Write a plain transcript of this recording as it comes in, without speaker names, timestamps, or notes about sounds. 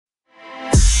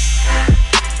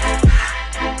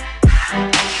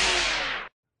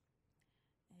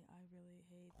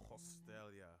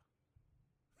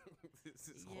This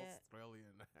is Yeah,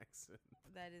 Australian accent.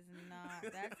 that is not.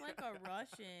 That's like a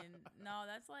Russian. No,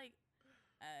 that's like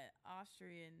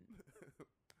Austrian.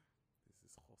 This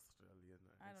is Australian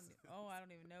I don't. accent. Oh, I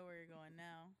don't even know where you're going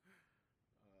now. This is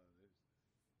fucking hilarious.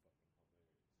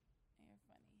 You're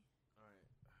funny. All right,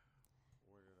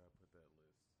 where did I put that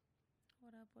list?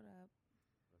 What up? What up?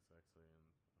 That's actually in our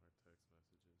text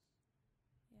messages. Yeah,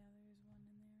 there's one in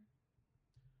there.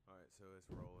 All right, so it's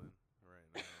rolling right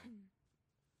now,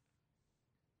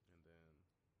 and then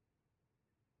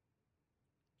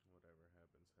whatever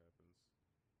happens, happens.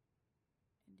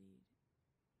 Indeed.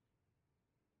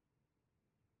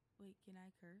 Wait, can I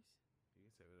curse? You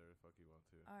can say whatever the fuck you want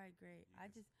to. All right, great. You I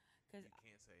can just because You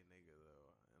can't say nigga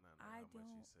though, and I know I how much you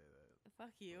don't. say that.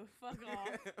 Fuck you. Fuck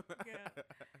off. Go.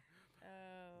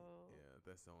 Oh. Yeah,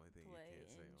 that's the only thing you Play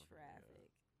can't say in on traffic. Yeah.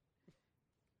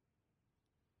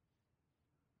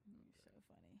 You're so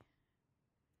funny.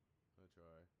 I'll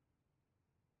try.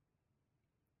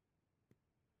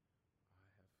 I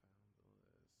have found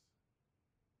the list.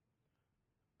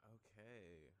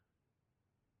 Okay.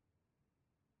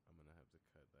 I'm gonna have to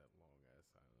cut that long ass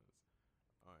silence.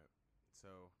 Alright,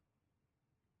 so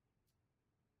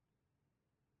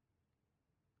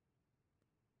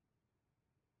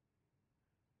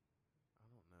I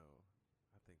don't know.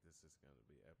 I think this is gonna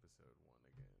be episode 1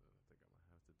 again, and I think I'm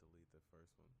gonna have to delete the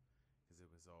first one because it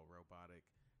was all robotic.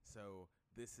 So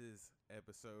this is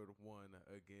episode 1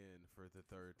 again for the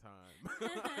third time.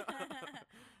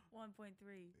 1.3.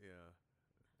 Yeah,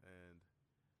 and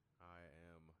I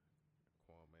am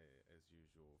Kwame as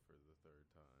usual for the third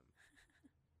time.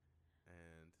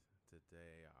 And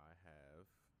today I have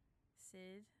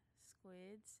Sid,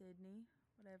 Squid, Sydney,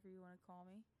 whatever you want to call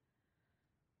me.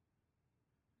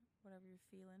 Whatever you're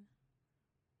feeling.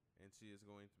 and she is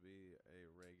going to be a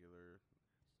regular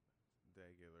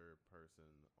person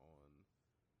on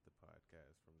the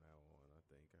podcast from now on.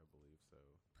 I believe so.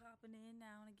 Popping in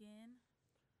now and again.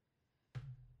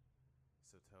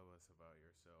 So tell us about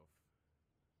yourself.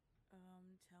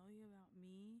 Tell you about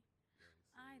me. Young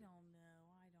I Sid. don't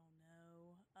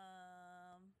know.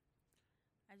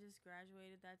 I just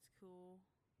graduated. That's cool.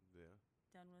 Yeah.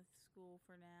 Done with school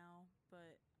for now,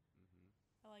 but Mhm.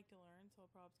 I like to learn, so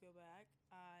I'll probably go back.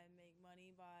 I make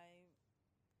money by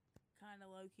kind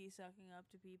of low-key sucking up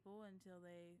to people until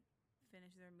they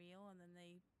finish their meal, and then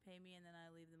they pay me, and then I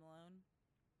leave them alone.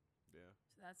 Yeah.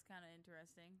 So that's kind of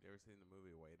interesting. You ever seen the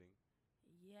movie Waiting?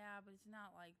 Yeah, but it's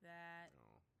not like that. No.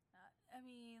 I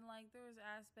mean, like, there's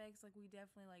aspects, like, we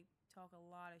definitely, like, talk a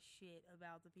lot of shit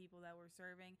about the people that we're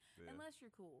serving. Yeah. Unless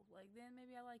you're cool. Like, then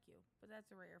maybe I like you. But that's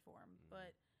a rare form. Mhm.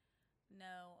 But,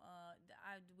 no,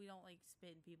 we don't, like,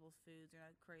 spit in people's foods or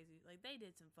not crazy. Like, they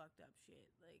did some fucked up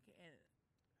shit. Like,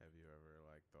 Have you ever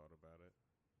thought about it?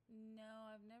 no,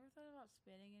 I've never thought about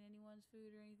spitting in anyone's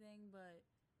food or anything, but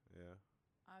Yeah.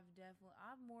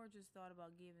 I've more just thought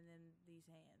about giving them these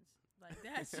hands. Like,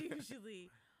 that's usually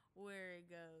where it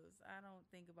goes. I don't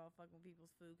think about fucking with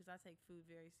people's food because I take food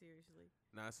very seriously.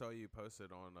 Now I saw you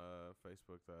posted on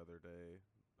Facebook the other day.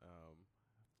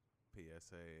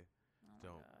 PSA: Oh my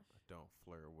Don't gosh. don't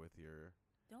flirt with your.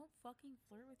 Don't fucking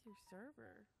flirt with your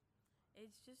server.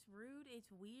 It's just rude.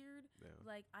 It's weird. Yeah.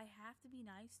 Like, I have to be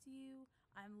nice to you.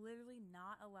 I'm literally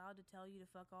not allowed to tell you to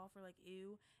fuck off or, like,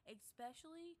 ew.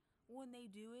 Especially when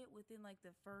they do it within, like,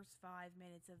 the first 5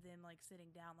 minutes of them, like, sitting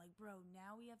down. Like, bro,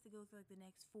 now we have to go through, like, the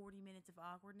next 40 minutes of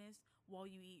awkwardness while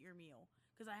you eat your meal.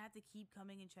 Because I have to keep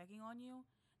coming and checking on you.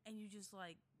 And you just,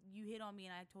 like, you hit on me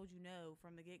and I told you no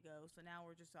from the get-go. So now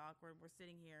we're just awkward. We're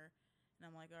sitting here. And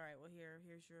I'm like, all right, well,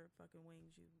 here's your fucking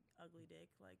wings, you ugly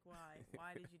dick. Like, why?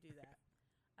 Why did you do that?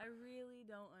 I really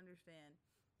don't understand.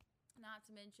 Not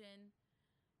to mention,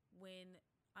 when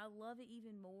I love it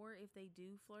even more if they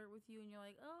do flirt with you and you're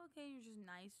like, oh, okay, you're just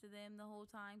nice to them the whole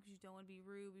time because you don't want to be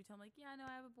rude. You tell them, like, yeah, I know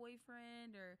I have a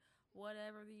boyfriend or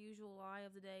whatever the usual lie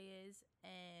of the day is.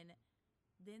 And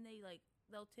then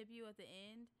they'll tip you at the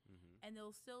end, Mm-hmm. and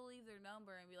they'll still leave their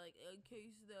number and be like, in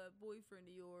case the boyfriend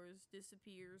of yours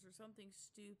disappears or something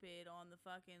stupid on the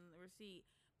fucking receipt.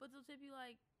 But they'll tip you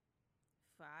like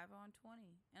 5 on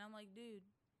 20. And I'm like, dude,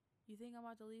 you think I'm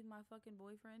about to leave my fucking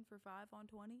boyfriend for 5 on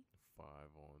 20? 5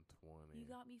 on 20. You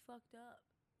got me fucked up.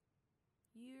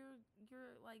 You're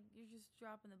just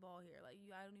dropping the ball here. Like,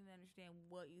 I don't even understand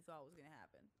what you thought was gonna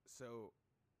happen. So,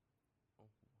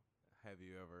 have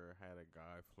you ever had a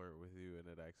guy flirt with you and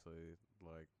it actually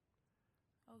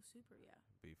Oh, super, yeah.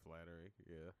 be flattering?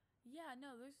 Yeah. Yeah,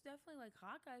 no, there's definitely, like,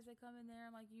 hot guys that come in there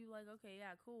and, like, you, like, okay,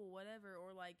 yeah, cool, whatever.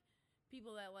 Or, like,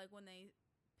 people that, like, when they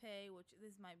pay, which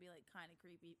this might be, like, kind of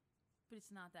creepy, but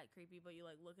it's not that creepy. But you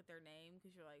like look at their name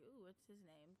because you're like, ooh, what's his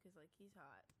name? Because like he's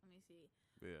hot. Let me see.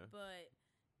 Yeah. But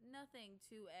nothing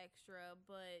too extra.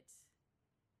 But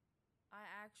I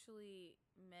actually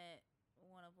met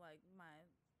one of like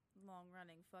my long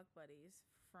running fuck buddies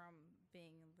from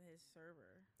being his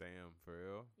server. Damn, for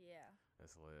real? Yeah.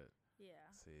 That's lit. Yeah.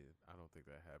 See, I don't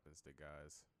think that happens to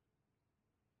guys.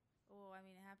 Well, I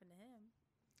mean, it happened to him.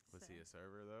 Was he a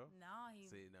server though? No,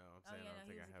 he. See, no, I'm saying I don't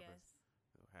think it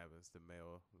happens to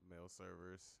male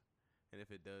servers. And if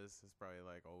it does, it's probably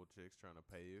like old chicks trying to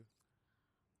pay you.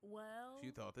 Well, If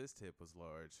you thought this tip was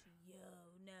large.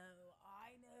 yo, no,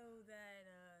 I know that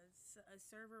a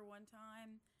server one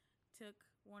time took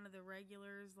one of the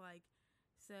regulars, like,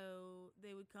 so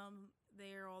they would come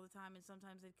there all the time, and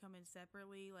sometimes they'd come in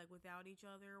separately, like without each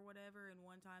other or whatever. And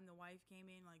one time the wife came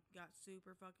in, like, got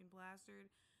super fucking plastered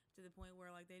to the point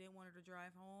where like they didn't want her to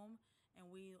drive home. And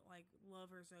we like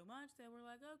love her so much that we're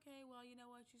like, okay, well, you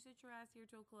know what? You sit your ass here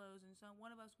till close, and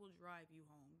one of us will drive you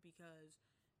home because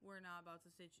we're not about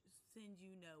to send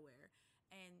you nowhere.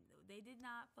 And they did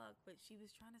not fuck, but she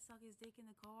was trying to suck his dick in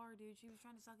the car, dude. She was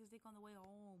trying to suck his dick on the way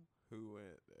home. Who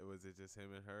went? Was it just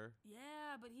him and her?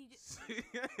 Yeah, but he just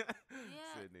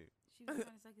yeah. Sydney. She was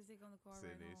trying to suck his dick on the car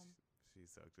Sydney, ride home. She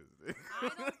sucked his dick. I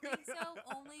don't think so,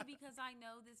 only because I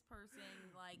know this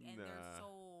person, like, and their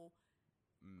soul.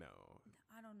 No.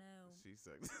 I don't know. She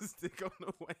sucked his dick on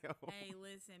the way home. Hey,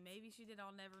 listen, maybe she did.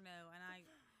 I'll never know. And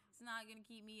it's not gonna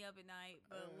keep me up at night.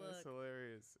 But look, that's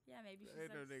hilarious. Yeah, maybe she.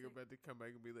 Ain't no nigga about to come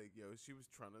back and be like, "Yo, she was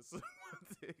trying to suck my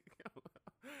dick,"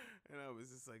 and I was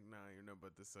just like, "Nah, you're not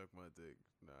about to suck my dick.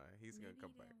 Nah, he's gonna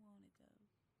come back." Didn't want it though.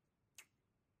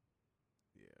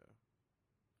 Yeah.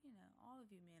 You know, all of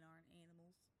you men aren't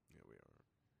animals. Yeah, we are.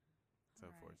 It's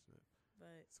all unfortunate. Right.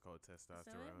 But it's called testosterone.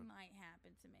 So it might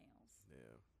happen to males.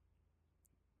 Yeah.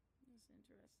 It's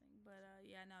interesting. But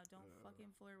yeah, no, don't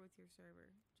fucking flirt with your server.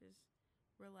 Just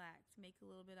relax. Make a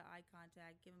little bit of eye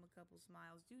contact. Give him a couple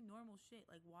smiles. Do normal shit.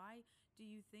 Like, why do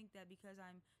you think that because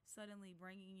I'm suddenly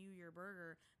bringing you your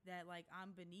burger that, like,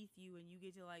 I'm beneath you and you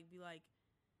get to, like, be like,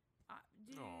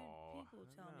 dude, people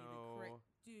tell me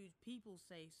dude, people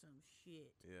say some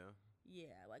shit. Yeah.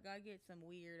 Yeah, like, I get some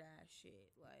weird-ass shit.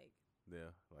 Like.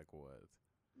 Yeah, like what?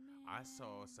 Man. I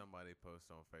saw somebody post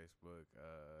on Facebook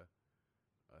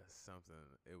something.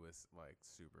 It was like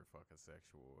super fucking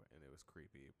sexual and it was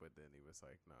creepy. But then he was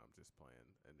like, "No, I'm just playing,"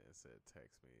 and then said,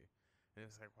 "Text me." And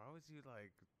it's like, why would you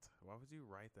write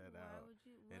that out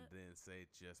and then say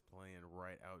just playing,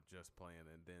 write out just playing,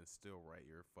 and then still write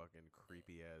your fucking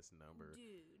creepy ass number?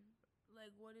 Dude,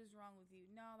 like, what is wrong with you?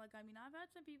 No, like, I mean, I've had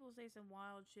some people say some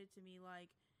wild shit to me, like.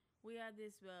 We had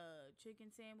this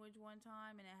chicken sandwich one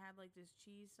time, and it had, like, this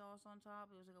cheese sauce on top.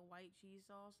 It was, like, a white cheese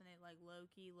sauce, and it, like,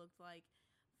 low-key looked like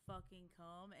fucking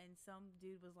cum. And some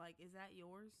dude was like, is that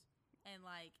yours? And,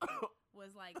 like,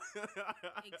 was, like,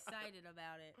 excited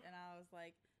about it. And I was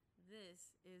like,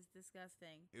 this is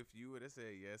disgusting. If you would have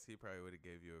said yes, he probably would have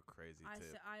gave you a crazy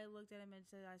tip. I looked at him and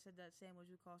said, that sandwich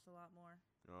would cost a lot more.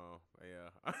 Oh, yeah.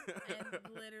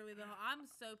 And literally, I'm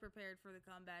so prepared for the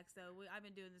comebacks, though. I've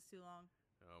been doing this too long.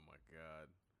 Oh my god.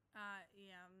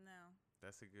 Yeah, no.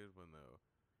 That's a good one though.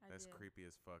 That's creepy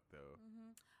as fuck though.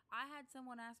 Mm-hmm. I had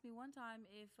someone ask me one time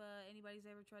if anybody's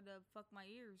ever tried to fuck my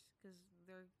ears because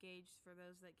they're gauged for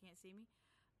those that can't see me.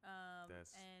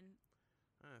 That's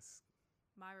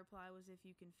my reply was, if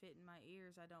you can fit in my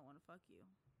ears, I don't want to fuck you.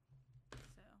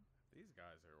 So these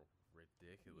guys are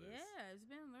ridiculous. Yeah, there's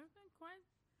been quite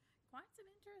some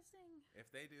interesting. If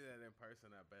they do that in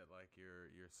person, I bet like your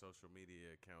social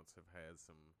media accounts have had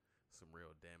some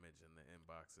real damage in the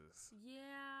inboxes.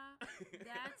 Yeah,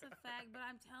 that's a fact. But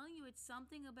I'm telling you, it's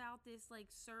something about this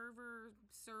like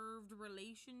server-served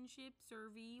relationship,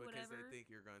 whatever. Because they think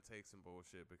you're gonna take some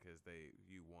bullshit because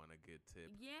you want a good tip.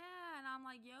 Yeah, and I'm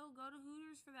like, yo, go to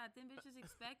Hooters for that. Them bitches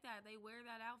expect that. They wear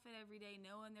that outfit every day,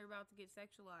 knowing they're about to get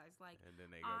sexualized. Like, and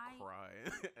then they go cry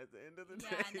at the end of the day.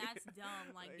 Yeah, and that's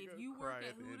dumb. Like, if you work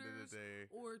at Hooters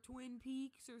or Twin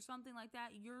Peaks or something like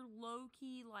that, you're low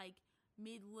key like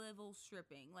mid-level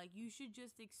stripping. Like, you should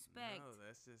just expect. No,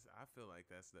 that's just. I feel like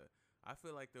I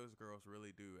feel like those girls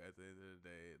really do at the end of the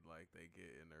day. Like, they get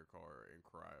in their car and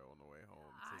cry on the way home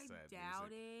to sad music. I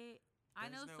doubt it. I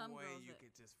know some girls. There's no way you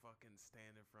could just fucking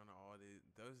stand in front of all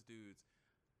those dudes.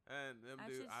 And them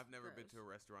dudes, I've never been to a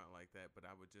restaurant like that, but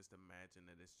I would just imagine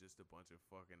that it's just a bunch of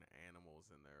fucking animals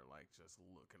in there, like, just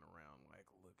looking around, like,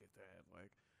 look at that,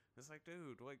 like. It's like,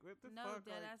 dude, like, what the fuck? No,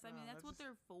 deadass. I mean, that's what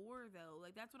they're for, though.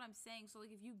 Like, that's what I'm saying. So,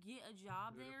 like, if you get a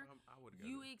job there,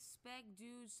 you expect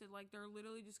dudes to, like, they're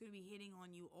literally just going to be hitting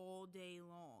on you all day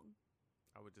long.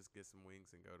 I would just get some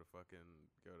wings and go to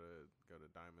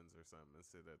Diamonds or something and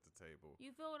sit at the table.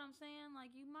 You feel what I'm saying?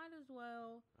 Like, you might as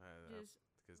well just...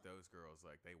 Because those girls,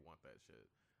 like, they want that shit.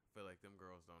 I feel like them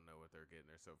girls don't know what they're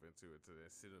getting themselves into until they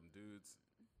see them dudes.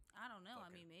 I don't know. I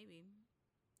mean, maybe.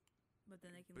 But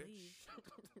then they can leave.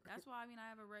 That's why, I mean, I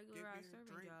have a regular ass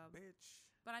serving job. Bitch.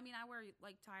 But I mean, I wear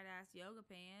like tight ass yoga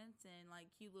pants and like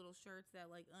cute little shirts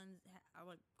that like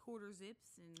like quarter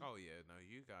zips and. Oh yeah, no,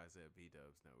 you guys at V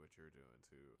Dubs know what you're doing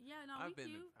too. Yeah, no, I've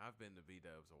cute. I've been to V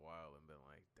Dubs a while and been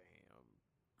like, damn.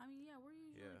 I mean, yeah, we're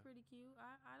usually pretty cute.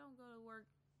 I don't go to work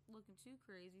looking too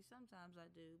crazy. Sometimes I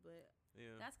do, but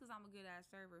that's because I'm a good ass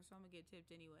server, so I'm gonna get tipped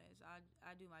anyways.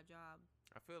 I do my job.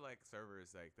 I feel like server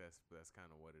is like that's kind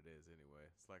of what it is anyway.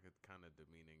 It's like a kind of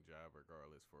demeaning job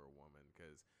regardless for a woman,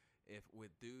 because if with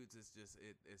dudes it's just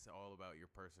it's all about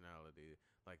your personality.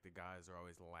 Like the guys are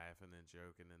always laughing and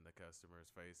joking in the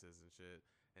customers' faces and shit,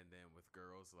 and then with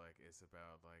girls like it's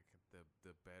about like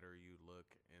the better you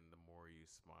look and the more you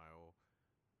smile.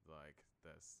 Like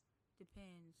that's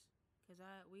depends, cause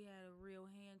we had a real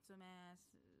handsome ass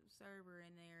server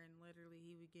in there, and literally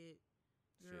he would get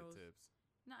girls. Shit tips.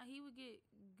 No, he would get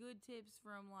good tips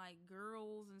from like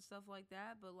girls and stuff like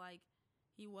that, but like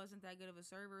he wasn't that good of a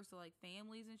server, so like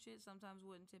families and shit sometimes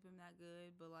wouldn't tip him that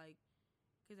good, but like,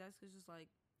 cause that's just like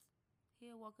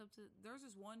he'll walk up to. There's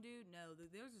this one dude. No,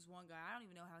 there's this one guy. I don't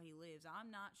even know how he lives.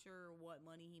 I'm not sure what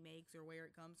money he makes or where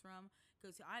it comes from,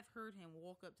 cause I've heard him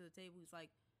walk up to the table. He's like,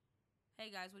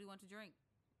 "Hey guys, what do you want to drink?"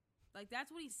 Like,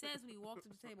 that's what he says when he walks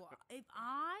to the table. If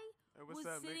I was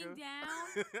sitting down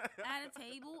at a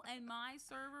table and my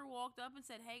server walked up and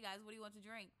said, "Hey guys, what do you want to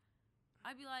drink?"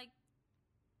 I'd be like,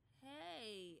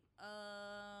 "Hey,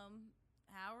 I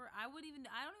don't even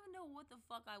know what the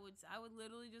fuck I would say. I would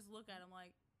literally just look at him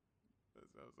like,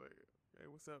 that sounds like, "Hey,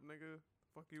 what's up, nigga?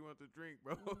 The fuck you want to drink,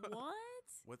 bro?"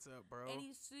 What? What's up, bro? And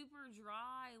he's super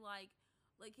dry, like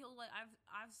he'll like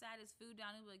I've sat his food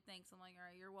down and he'll be like, "Thanks." I'm like, "All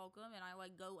right, you're welcome." And I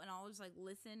like go and I'll just like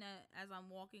listen as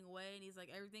I'm walking away, and he's like,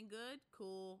 "Everything good?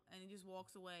 Cool." And he just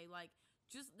walks away. Like,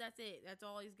 just that's it. That's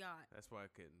all he's got. That's why I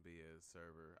couldn't be a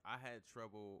server. I had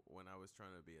trouble when I was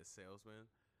trying to be a salesman.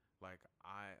 Like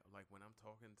when I'm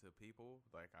talking to people,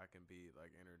 like I can be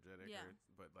like energetic,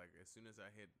 but like as soon as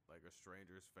I hit like a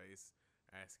stranger's face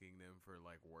asking them for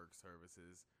like work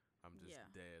services, I'm just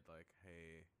dead. Like,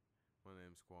 "Hey, my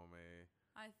name's Kwame."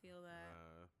 I feel that.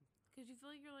 Because you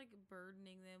feel like you're, like,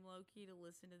 burdening them low-key to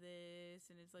listen to this.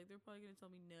 And it's like, they're probably going to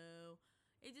tell me no.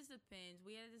 It just depends.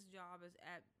 We had this job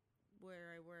at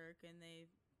where I work, and they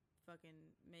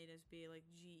fucking made us be, like,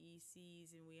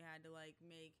 GECs. And we had to, like,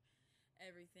 make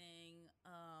everything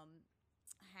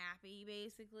happy,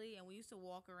 basically. And we used to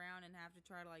walk around and have to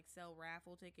try to, like, sell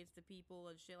raffle tickets to people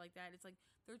and shit like that. It's like,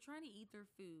 they're trying to eat their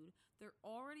food. They're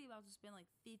already about to spend like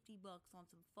 $50 on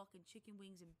some fucking chicken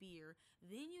wings and beer.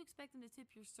 Then you expect them to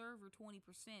tip your server 20%.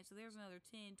 So there's another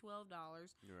 $10, $12.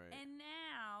 Right. And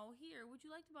now, here, would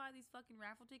you like to buy these fucking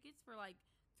raffle tickets for like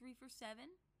 3 for $7,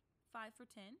 5 for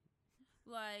 $10?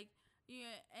 Like,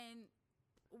 yeah, and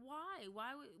why?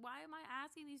 Why am I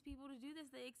asking these people to do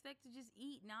this? They expect to just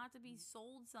eat, not to be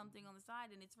sold something on the side,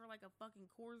 and it's for like a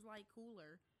fucking Coors Light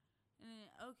cooler.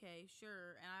 Okay,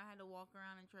 sure. And I had to walk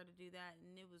around and try to do that,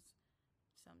 and it was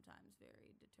sometimes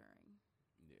very deterring.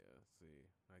 Yeah, see,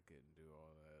 I couldn't do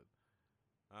all that.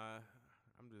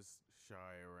 I'm just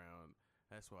shy around.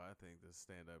 That's why I think the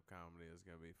stand-up comedy is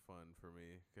going to be fun for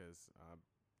me, because I'm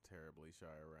terribly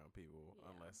shy around people.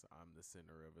 Unless I'm the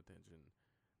center of attention,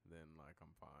 then, like,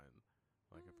 I'm fine.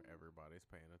 Like, if everybody's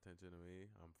paying attention to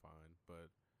me, I'm fine. But,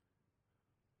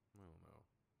 I don't know.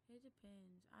 It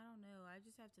depends. I don't know. I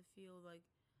just have to feel like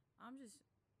I'm just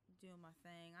doing my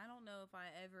thing. I don't know if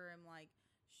I ever am like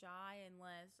shy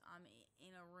unless I'm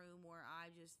in a room where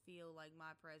I just feel like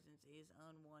my presence is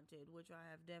unwanted, which I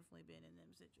have definitely been in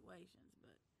them situations.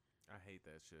 But I hate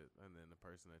that shit. And then the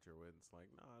person that you're with is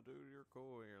like, "Nah, dude, you're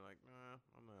cool." And you're like, "Nah,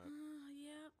 I'm not."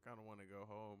 Yeah. Kind of want to go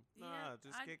home. Nah,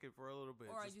 just kick it for a little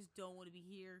bit. Or I just don't want to be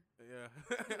here. Yeah.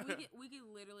 we could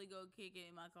literally go kick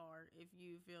it in my car if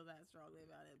you feel that strongly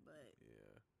about it. But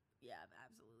yeah, I've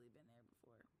absolutely been there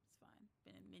before. It's fine.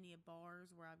 Been in many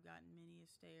bars where I've gotten many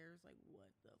stares. Like,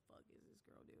 what the fuck is this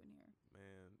girl doing here?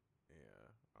 Man, yeah.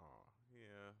 Oh,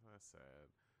 yeah, that's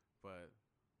sad. But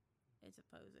it's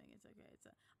opposing. It's okay.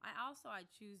 I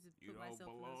choose to put myself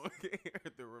in those...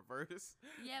 the reverse.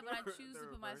 Yeah, but I choose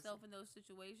to put myself in those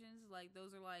situations. Like,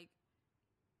 those are like,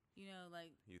 you know,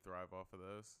 like... You thrive off of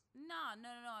those? No.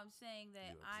 I'm saying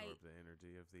that you absorb the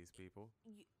energy of these people?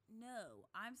 No.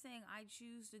 I'm saying I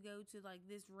choose to go to, like,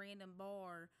 this random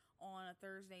bar on a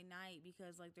Thursday night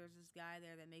because, like, there's this guy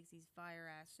there that makes these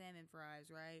fire-ass salmon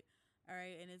fries, right? All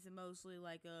right, and it's mostly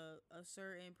like a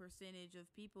certain percentage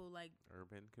of people like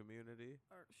Urban community.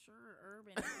 or sure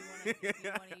urban if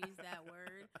you want to use that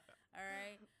word. All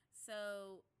right,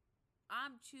 so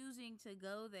I'm choosing to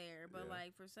go there, but Yeah.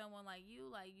 like for someone like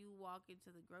you walk into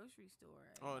the grocery store.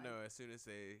 And Oh like, no! As soon as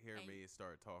they hear and- me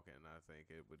start talking, I think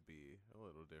it would be a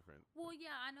little different. Well,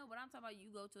 yeah, I know, but I'm talking about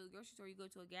you go to the grocery store, you go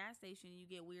to a gas station, and you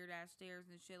get weird ass stares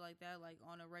and shit like that, like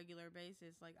on a regular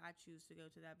basis. Like I choose to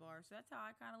go to that bar, so that's how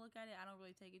I kind of look at it. I don't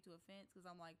really take it to offense because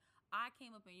I'm like, I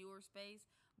came up in your space,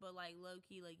 but like low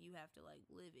key, like you have to like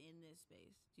live in this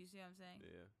space. Do you see what I'm saying?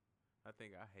 Yeah, I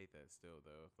think I hate that still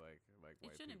though. Like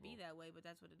It white shouldn't people, be that way, but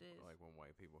that's what it is. like when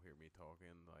white people hear me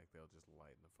talking, like they'll just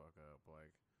lighten the fuck up. Like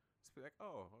just be like,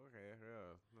 oh, okay,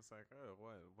 yeah. It's like, oh,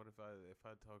 what if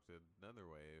I talked another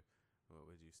way? What,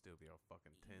 would you still be all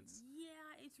fucking tense?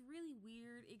 Yeah, it's really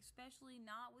weird, especially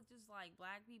not with just like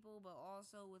black people, but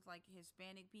also with like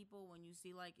Hispanic people. When you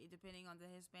see like it, depending on the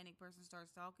Hispanic person starts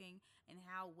talking and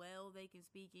how well they can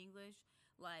speak English,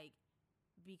 like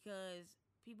because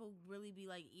people really be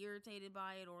like irritated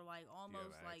by it or like Do you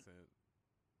almost have an like accent?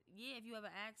 yeah, if you have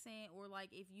an accent or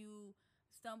like if you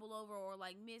stumble over or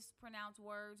like mispronounce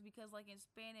words because like in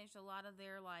Spanish a lot of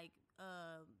their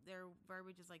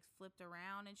verbiage is like flipped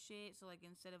around and shit. So like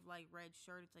instead of like red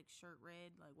shirt, it's like shirt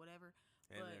red, like whatever.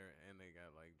 And But they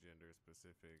got like gender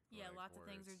specific. yeah, like, lots of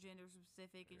things are words. gender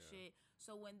specific and Yeah. shit.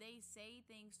 So when they say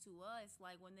things to us,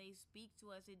 like when they speak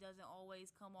to us, it doesn't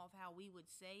always come off how we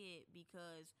would say it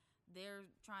because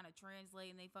they're trying to translate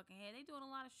in they fucking head. They doing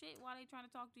a lot of shit while they trying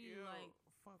to talk to you. Yo, Like,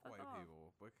 fuck fuck white off.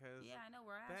 people because Yeah, I know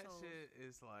we're that assholes. shit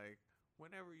is like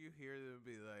whenever you hear them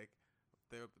be like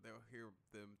they'll hear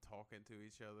them talking to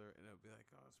each other and they'll be like,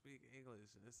 oh, speak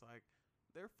English, and it's like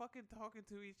they're fucking talking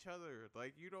to each other.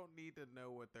 Like you don't need to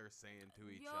know what they're saying to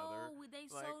each other. Yo, they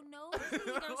Like- so nosy.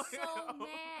 They're so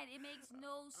mad. It makes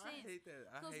no sense. I hate that.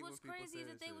 I Because hate what's when people crazy say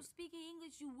is if that they were shit. speaking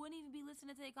English, you wouldn't even be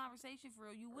listening to their conversation for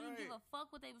real. You wouldn't give Right. a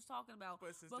fuck what they was talking about.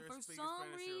 But since But they're for speaking some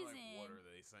Spanish, you're reason, like, what are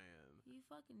they saying? you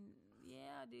fucking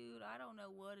yeah, dude. I don't know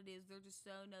what it is. They're just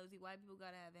so nosy. White people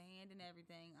gotta have a hand in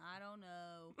everything. I don't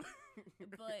know.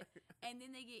 But and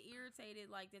then they get irritated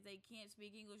like that they can't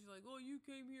speak English. Like, oh, you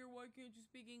came here, why can't you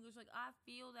speak English? Like, I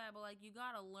feel that, but like you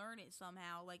gotta learn it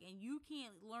somehow. Like, and you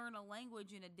can't learn a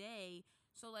language in a day.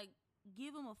 So like,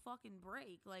 give them a fucking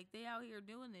break. Like, they out here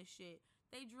doing this shit.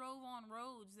 They drove on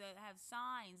roads that have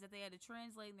signs that they had to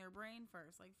translate in their brain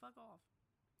first. Like, fuck off.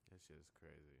 That shit is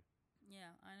crazy.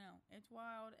 Yeah, I know. It's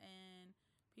wild, and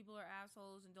people are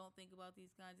assholes and don't think about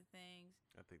these kinds of things.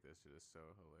 I think that shit is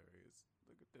so hilarious.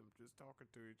 Look at them just talking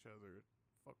to each other.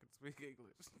 Fucking speak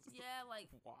English. Yeah, like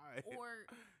Why?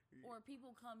 or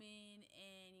people come in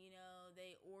and you know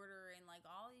they order and like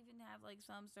I'll even have like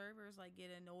some servers like get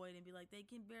annoyed and be like they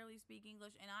can barely speak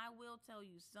English, and I will tell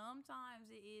you sometimes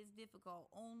it is difficult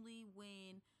only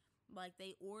when like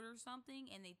they order something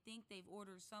and they think they've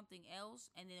ordered something else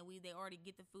and then they already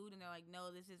get the food and they're like no,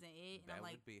 this isn't it, and that I'm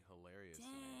would like be hilarious. to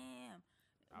me. damn.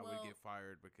 I Well, would get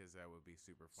fired because that would be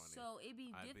super funny. so it'd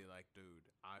be I'd be like, dude,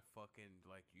 I fucking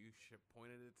like you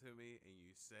pointed it to me and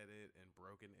you said it in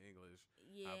broken English.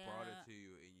 yeah. I brought it to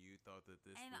you and you thought that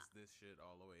this And was this shit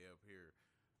all the way up here.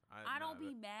 I don't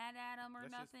be mad at them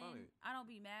or That's just funny. nothing. I don't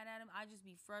be mad at them. I just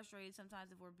be frustrated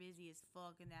sometimes if we're busy as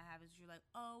fuck and that happens. You're like,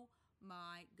 oh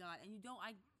my god, and you don't.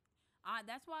 I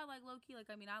that's why I like low key. Like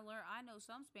I mean, I know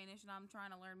some Spanish and I'm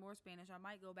trying to learn more Spanish. I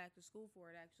might go back to school for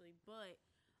it actually, but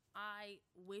I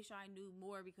wish I knew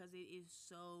more because it is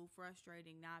so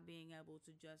frustrating not being able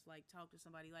to just like talk to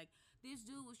somebody. Like this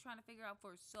dude was trying to figure out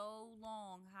for so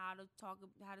long how to tell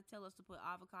us to put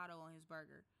avocado on his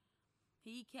burger.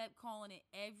 He kept calling it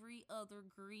every other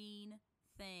green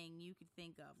thing you could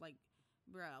think of. Like,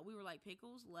 bruh, we were like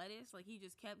pickles, lettuce. Like he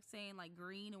just kept saying like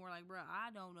green, and we're like, bruh,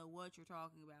 I don't know what you're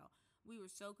talking about. We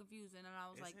were so confused, and then I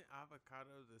was Isn't like,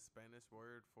 avocado the Spanish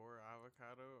word for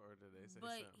avocado, or did they say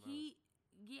but something he.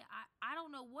 Yeah, I don't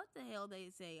know what the hell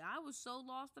they say. I was so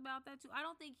lost about that too. I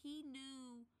don't think he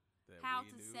knew else? how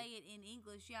to say it in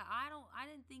English. Yeah, I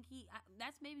didn't think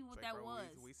that's maybe what that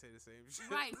was. We say the same shit.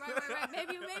 Right.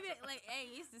 Maybe like, hey,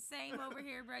 it's the same over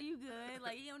here, bro. You good?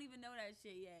 Like, you don't even know that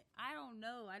shit yet. I don't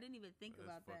know. I didn't even think That's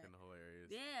about that. fucking hilarious.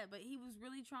 Yeah, but he was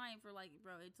really trying for like,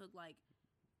 bro. It took like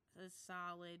a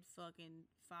solid fucking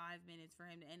 5 minutes for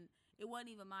him to, and it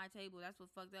wasn't even my table. That's what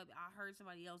fucked up. I heard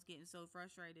somebody else getting so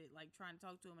frustrated, like trying to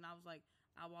talk to him, and I was like,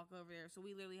 I'll walk over there. So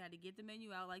we literally had to get the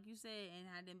menu out, like you said, and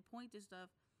had them point to stuff.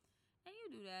 And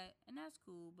you do that, and that's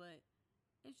cool, but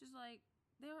it's just like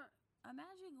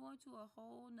imagine going to a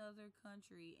whole nother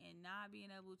country and not being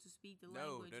able to speak the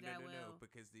language that well. No,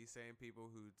 because these same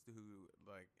people who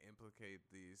like implicate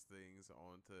these things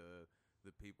onto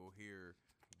the people here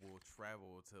will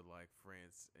travel to like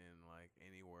France and like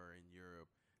anywhere in Europe,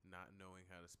 not knowing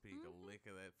how to speak a lick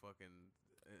of that fucking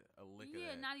a lick of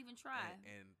Yeah, that, not even try.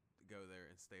 and go there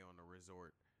and stay on the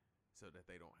resort so that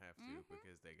they don't have to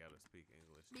because they gotta speak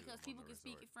English. Because to them people on the can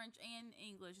speak resort. French and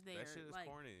English there. That shit is like,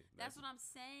 corny. That's what I'm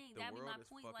saying. The That'd be world my is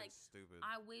point. fucking Like, stupid.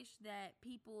 I wish that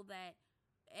people that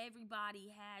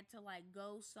everybody had to like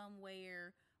go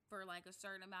somewhere for like a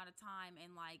certain amount of time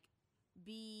and like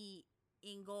be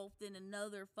engulfed in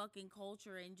another fucking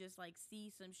culture and just like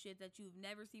see some shit that you've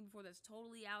never seen before that's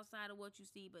totally outside of what you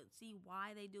see, but see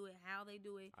why they do it, how they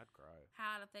do it, I'd cry.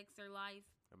 how it affects their life.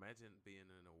 Imagine being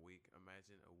in a week.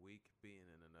 Imagine a week being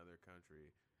in another country,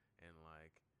 and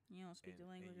like You don't speak the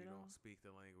language and you at don't all. speak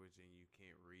the language, and you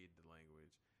can't read the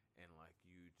language, and like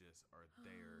you just are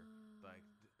there.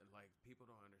 Like people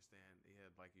don't understand.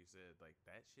 Yeah, like you said, like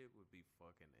that shit would be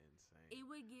fucking insane. It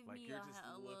would give Like me you're a just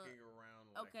looking around.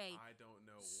 Like, okay, I don't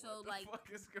know so, what the like, fuck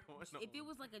is going on. if it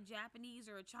was like a Japanese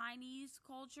or a Chinese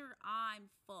culture, I'm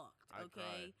fucked. I'd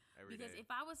Okay, cry every because day. if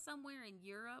I was somewhere in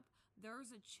Europe,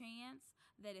 there's a chance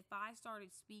that if I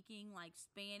started speaking like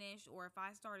Spanish, or if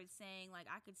I started saying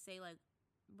like I could say like,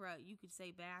 bruh, you could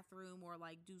say bathroom or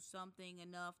like do something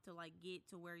enough to like get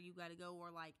to where you got to go,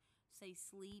 or like say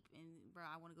sleep and bruh,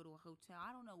 I want to go to a hotel.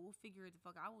 I don't know. We'll figure it the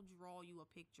fuck. I will draw you a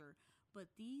picture. But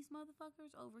these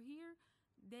motherfuckers over here,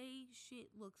 they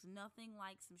shit looks nothing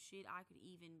like some shit I could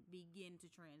even begin to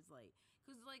translate.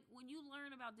 Because like when you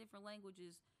learn about different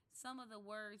languages, some of the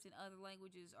words in other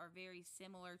languages are very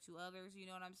similar to others. You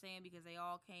know what I'm saying? Because they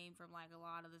all came from like a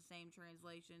lot of the same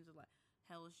translations. Of like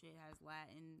hell shit has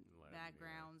Latin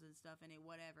backgrounds and stuff in it,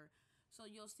 whatever. So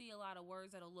you'll see a lot of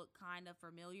words that'll look kind of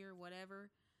familiar, whatever.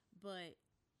 But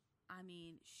I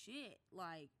mean, shit,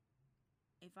 like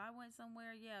if I went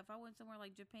somewhere, if I went somewhere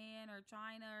like Japan or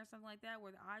China or something like that,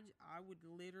 where I would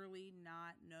literally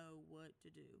not know what to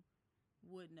do.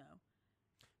 Would know.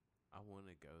 I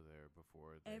want to go there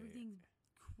before Everything's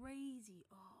crazy.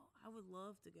 Oh, I would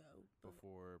love to go.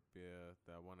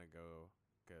 I want to go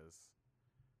because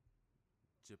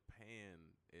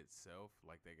Japan itself,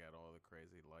 like they got all the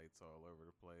crazy lights all over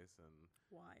the place, and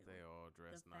wild. they all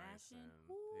dress nice, and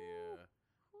Ooh.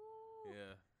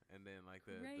 yeah, and then like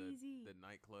the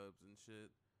nightclubs and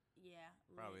shit. Yeah,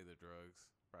 probably the drugs.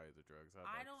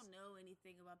 I don't know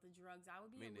anything about the drugs. I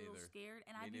would be a little scared,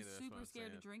 and I'd be neither. super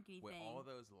scared to drink anything. With all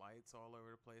those lights all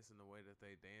over the place and the way that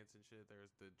they dance and shit,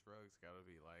 there's the drugs got to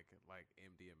be like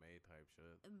MDMA type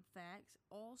shit. Facts.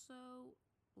 Also,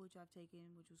 which I've taken,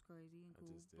 which was crazy and cool.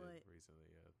 I just did but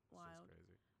recently, yeah. It's wild. just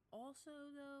crazy.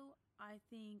 Also, though, I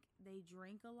think they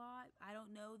drink a lot. I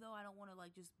don't know, though. I don't want to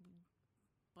like just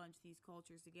bunch these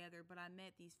cultures together, but I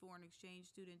met these foreign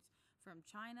exchange students from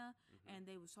China, and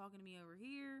they was talking to me over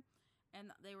here, and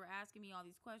they were asking me all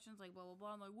these questions like blah blah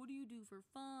blah. I'm like, what do you do for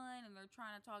fun? And they're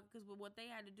trying to talk, because what they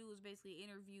had to do was basically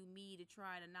interview me to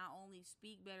try to not only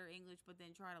speak better English, but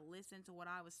then try to listen to what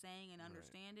I was saying and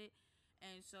understand it.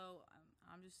 And so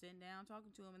I'm just sitting down talking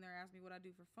to them, and they're asking me what I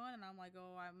do for fun, and I'm like,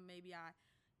 oh, maybe I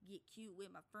get cute with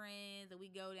my friends, and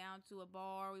we go down to a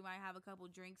bar, we might have a couple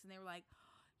drinks. And they were like,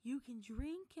 you can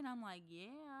drink? And I'm like,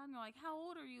 yeah. And they're like, how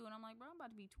old are you? And I'm like, bro, I'm about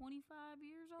to be 25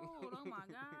 years old. Oh my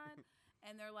God.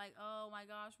 And they're like, oh my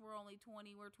gosh, we're only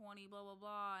 20, we're 20, blah blah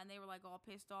blah. And they were like all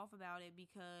pissed off about it,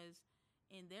 because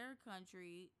in their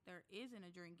country there isn't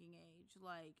a drinking age.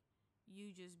 Like,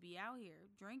 you just be out here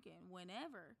drinking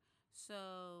whenever.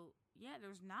 So yeah,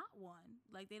 there's not one.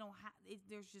 Like, they don't have it,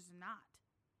 there's just not.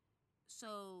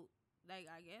 So like,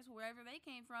 I guess wherever they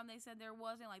came from, they said there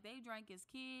wasn't. Like, they drank as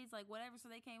kids, like whatever.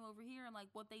 So they came over here, and like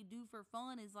what they do for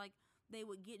fun is like they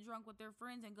would get drunk with their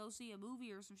friends and go see a movie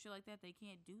or some shit like that. They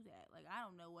can't do that. Like, I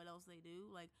don't know what else they do.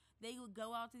 Like, they would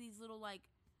go out to these little like,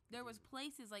 there was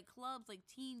places like clubs, like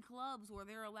teen clubs, where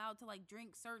they're allowed to like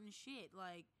drink certain shit.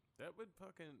 Like, that would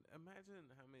fucking imagine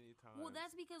how many times. Well,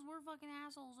 that's because we're fucking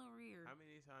assholes over here. How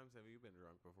many times have you been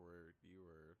drunk before you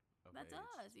were of That's age?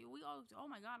 us. We all. Oh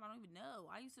my God, I don't even know.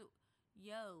 I used to.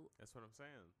 That's what I'm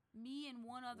saying. Me and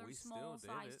one other We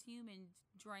small-sized human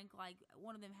drank like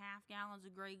one of them half gallons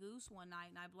of Grey Goose one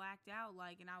night, and I blacked out.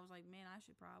 Like, and I was like, man, I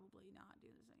should probably not do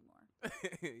this anymore.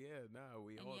 Yeah, no,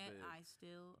 we and all yet did.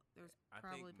 There's I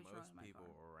probably think Patron most in my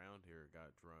people car. around here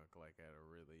got drunk like at a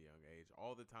really young age,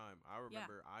 all the time. I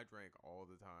remember I drank all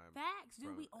the time. Facts,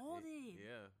 dude. We all did.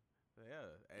 Yeah,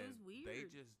 and it was weird. They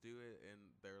just do it, and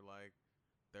they're like,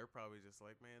 they're probably just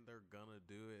like, man, they're gonna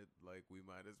do it. Like, we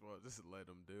might as well just let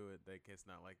them do it. It's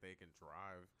not like they can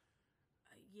drive.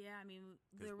 Yeah, I mean,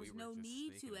 there was no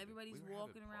need to. Everybody's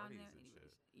walking around there.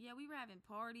 Yeah, we were having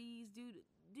parties,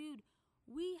 dude.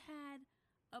 We had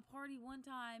a party one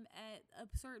time at a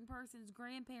certain person's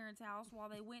grandparents' house while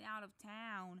they went out of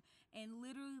town, and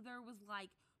literally there was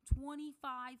like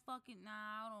 25 fucking,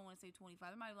 nah, I don't want to say 25,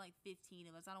 there might be like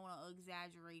 15 of us. I don't want to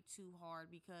exaggerate too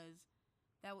hard because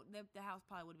the house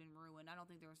probably would have been ruined. I don't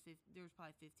think there was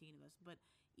probably 15 of us, but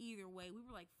either way, we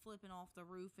were like flipping off the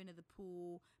roof into the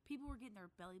pool. People were getting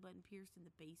their belly button pierced in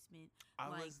the basement. I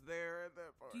like, was there at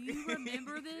that party. Do you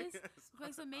remember this? Yes,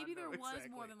 Okay, so maybe there was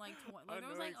exactly. more than like 20. I Like, there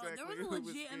was know like exactly there was a who was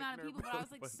legit getting amount of their people, but I was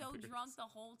belly like so button drunk pierced. the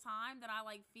whole time that I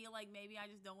like feel like maybe I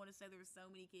just don't want to say there were so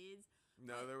many kids.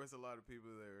 No, there was a lot of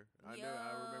people there. I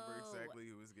remember exactly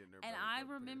who was getting their And belly I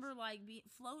button remember pierced. like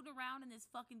floating around in this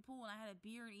fucking pool, and I had a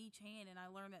beer in each hand, and I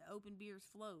learned that open beers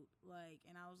float. Like,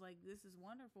 and I was like, this is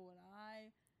wonderful.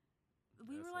 And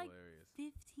we That's were like hilarious.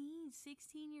 15,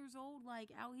 16 years old, like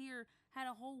out here, had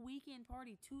a whole weekend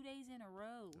party 2 days in a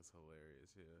row. That's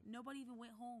hilarious, yeah. Nobody even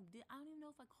went home. I don't even know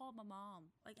if I called my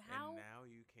mom. Like, how? And now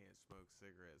you can't smoke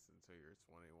cigarettes until you're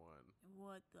 21.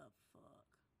 What the fuck?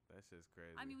 That's just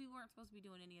crazy. I mean, we weren't supposed to be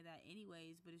doing any of that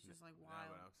anyways, but it's just like No,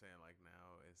 wild. but I'm saying like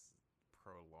now it's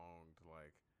prolonged.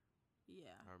 Like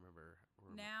Yeah. I remember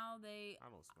Now I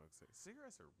don't smoke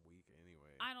cigarettes are weak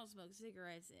anyway. I don't smoke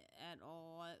cigarettes at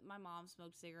all. My mom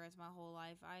smoked cigarettes my whole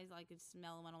life. I like could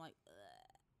smell them and I'm like,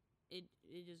 ugh. It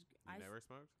just. You never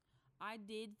smoked? I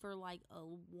did for like a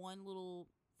one little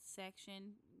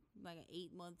section, like an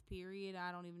 8-month period.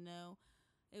 I don't even know.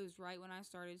 It was right when I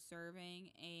started serving,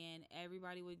 and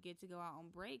everybody would get to go out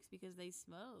on breaks because they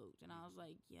smoked. And I was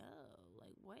like, yo,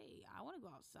 like, wait, I want to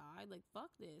go outside. Like,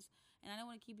 fuck this. And I don't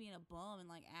want to keep being a bum and,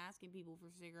 like, asking people for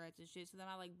cigarettes and shit. So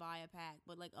then I, like, buy a pack.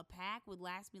 But, like, a pack would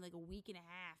last me, like, a week and a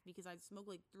half because I'd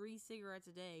smoke, like, 3 cigarettes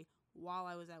a day while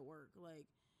I was at work. Like,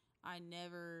 I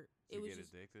never... Did you get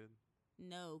addicted?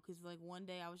 No, because, like, one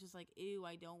day I was just like, ew,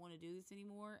 I don't want to do this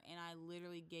anymore. And I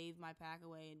literally gave my pack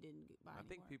away and didn't buy anymore. I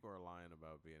think people are lying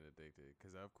about being addicted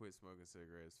because I've quit smoking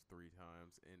cigarettes 3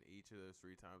 times. And each of those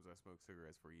 3 times I smoked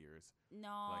cigarettes for years.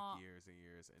 No. Like, years and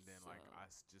years. And then, like, I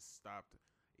just stopped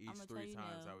each 3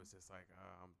 times. I was just like,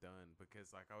 I'm done.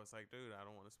 Because, like, I was like, dude, I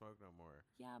don't want to smoke no more.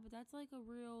 Yeah, but that's, like, a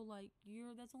real, like,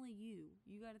 that's only you.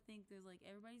 You got to think there's, like,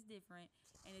 everybody's different.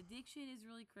 And addiction is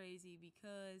really crazy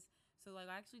because... So, like,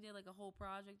 I actually did, like, a whole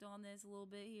project on this a little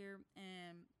bit here,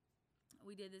 and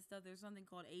we did this stuff. There's something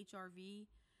called HRV,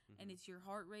 and it's your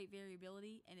heart rate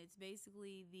variability, and it's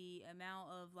basically the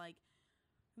amount of, like,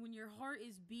 when your heart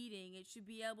is beating, it should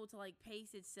be able to, like,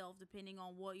 pace itself depending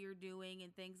on what you're doing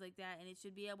and things like that, and it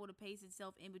should be able to pace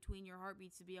itself in between your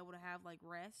heartbeats to be able to have, like,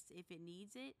 rest if it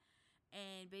needs it.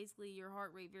 And basically, your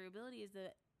heart rate variability is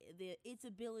its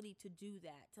ability to do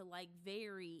that, to like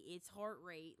vary its heart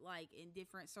rate like in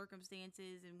different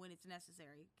circumstances and when it's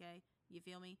necessary. Okay, you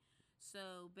feel me?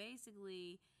 So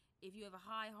basically, if you have a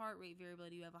high heart rate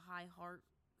variability, you have a high heart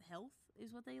health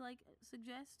is what they like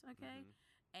suggest. Okay.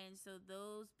 And so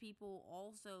those people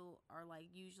also are like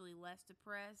usually less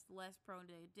depressed, less prone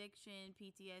to addiction,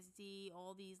 PTSD,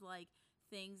 all these like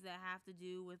things that have to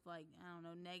do with like, I don't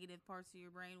know, negative parts of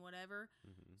your brain, whatever.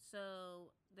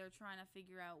 So they're trying to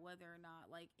figure out whether or not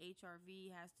like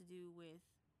HRV has to do with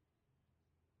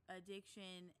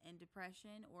addiction and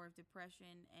depression, or if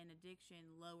depression and addiction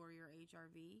lower your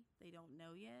HRV. They don't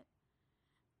know yet.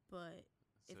 But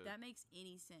so, if that makes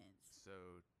any sense.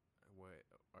 So what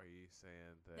are you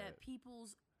saying that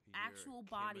people's actual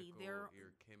body, you're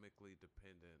chemically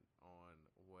dependent on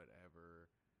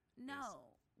whatever?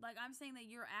 No. Like, I'm saying that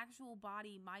your actual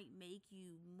body might make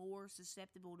you more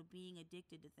susceptible to being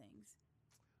addicted to things.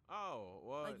 Oh,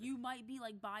 well. Like, you might be,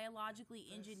 like, biologically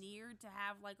engineered to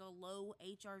have, like, a low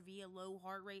HRV, a low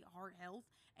heart rate, heart health,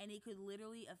 and it could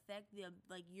literally affect,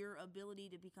 your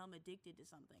ability to become addicted to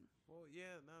something. Well,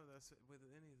 yeah, no, that's with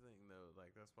anything, though.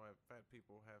 Like, that's why fat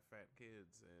people have fat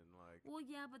kids and, like... Well,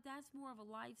 yeah, but that's more of a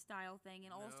lifestyle thing,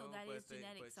 and also that is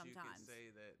genetic sometimes. But you can say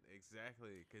that,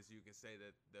 exactly, because you can say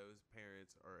that those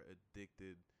parents are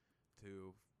addicted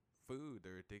to food.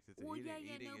 They're addicted to eating.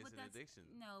 Eating is an addiction.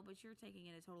 No, but you're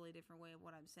taking it a totally different way of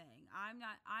what I'm saying.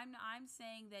 I'm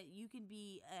saying that you can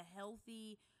be a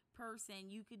healthy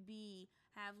person. You could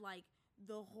have like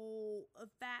the whole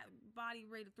fat body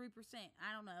rate of 3%.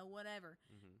 I don't know, whatever.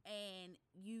 And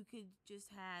you could just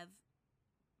have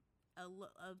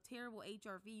a terrible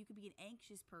HRV. You could be an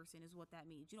anxious person is what that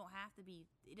means. You don't have to be.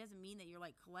 It doesn't mean that your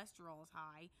like cholesterol is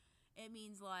high. It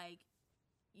means like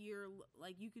you're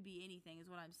like, you could be anything is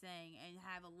what I'm saying, and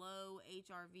have a low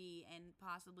HRV and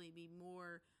possibly be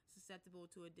more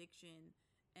susceptible to addiction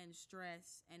and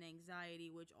stress and anxiety,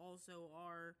 which also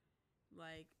are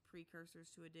like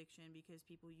precursors to addiction because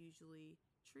people usually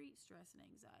treat stress and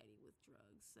anxiety with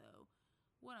drugs. So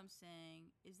what I'm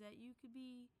saying is that you could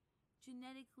be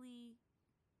genetically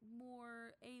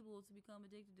more able to become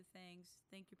addicted to things.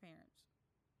 Thank your parents.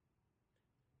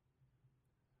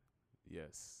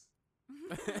 Yes.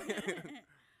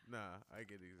 Nah, I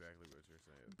get exactly what you're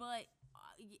saying. But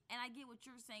and I get what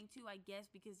you're saying too, I guess,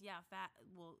 because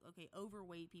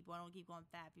overweight people. I don't keep calling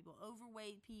fat people.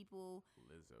 Overweight people,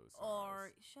 Lizzo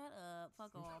or shut up,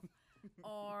 fuck off.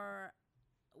 Or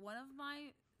one of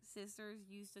my sisters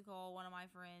used to call one of my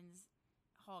friends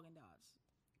Haagen Dazs.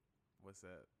 What's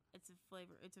that? It's a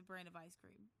flavor. It's a brand of ice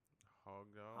cream.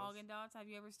 Haagen Dazs. Haagen Dazs. Have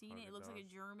you ever seen it? It looks like a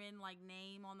Haagen-Dazs. German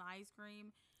name on the ice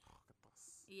cream.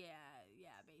 Haagen-Dazs.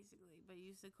 Yeah, basically. But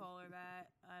used to call her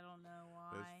that. I don't know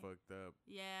why. That's fucked up.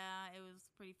 Yeah, it was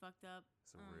pretty fucked up.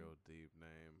 It's a real deep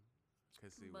name.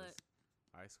 Because he was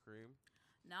ice cream?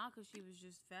 Nah, because she was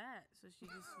just fat. So she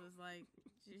just was like,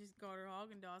 she just called her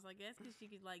Haagen Dazs. I guess because she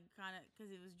could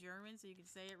because it was German, so you could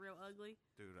say it real ugly.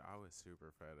 Dude, I was super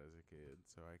fat as a kid,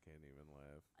 so I can't even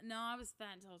laugh. No, I was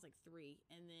fat until I was like 3.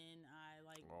 And then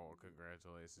Oh,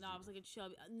 congratulations. No, I was like a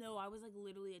chubby. No, I was like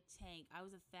literally a tank. I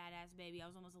was a fat ass baby. I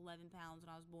was almost 11 pounds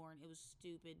when I was born. It was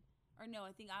stupid. Or no,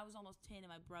 I think I was almost 10 and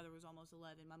my brother was almost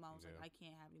 11. My mom was like, I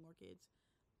can't have any more kids.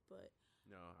 But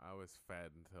no, I was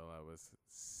fat until I was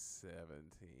 17.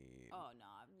 Oh no,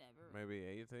 I've never. Maybe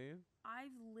 18?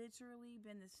 I've literally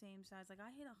been the same size. Like I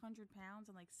hit 100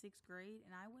 pounds in like 6th grade,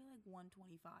 and I weigh like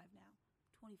 125 now.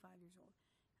 25 years old.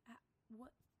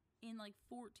 What? In like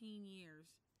 14 years,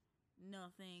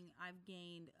 nothing. I've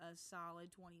gained a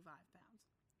solid 25 pounds.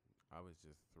 I was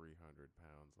just 300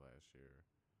 pounds last year.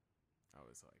 I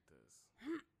was like this.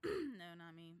 No,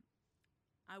 not me.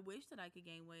 I wish that I could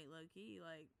gain weight low key.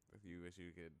 Like, if you wish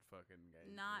you could fucking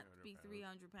gain not 300 be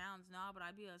pounds. 300 pounds, nah, but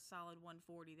I'd be a solid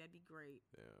 140. That'd be great.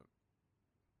 Yeah.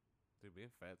 Dude,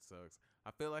 being fat sucks.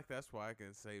 I feel like that's why I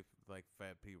can say like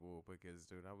fat people because,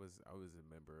 dude, I was a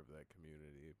member of that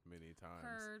community many times.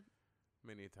 Heard.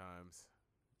 Many times.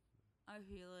 I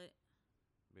feel it.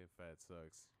 Being fat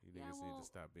sucks. You Yeah, niggas need to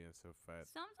stop being so fat.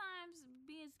 Sometimes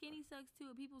being skinny sucks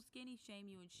too. People skinny shame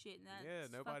you and shit, and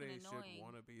that's nobody fucking annoying. should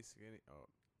want to be skinny.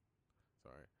 Oh,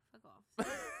 sorry. Fuck off.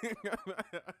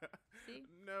 See?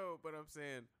 No, but I'm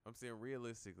saying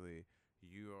realistically,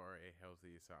 you are a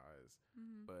healthy size.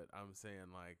 Mm-hmm. But I'm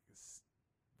saying like,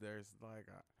 there's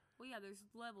like. Well, yeah, there's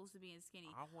levels to being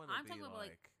skinny. I want to be talking about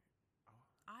like.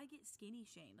 I get skinny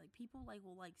shamed. Like people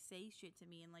will say shit to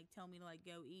me and tell me to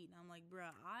go eat, and I'm like,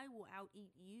 bruh, I will out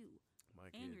eat you.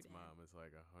 My kid's mom is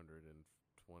like 120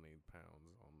 pounds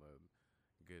on the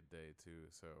good day too,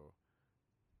 so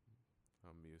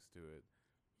I'm used to it.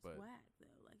 It's whack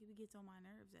though. Like it gets on my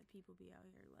nerves that people be out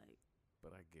here like.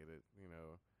 But I get it. You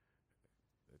know,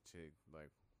 the chick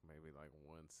maybe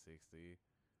 160.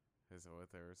 Is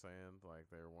what they were saying? Like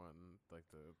they're wanting the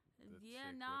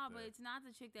yeah, nah, but it's not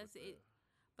the chick that's it.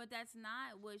 But that's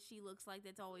not what she looks like.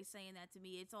 That's always saying that to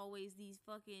me. It's always these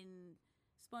fucking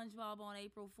SpongeBob on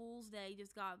April Fool's Day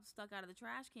just got stuck out of the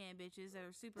trash can bitches that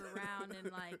are super round and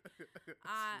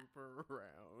super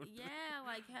round. Yeah,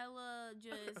 hella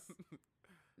just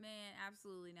man,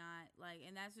 absolutely not.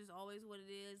 And that's just always what it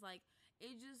is.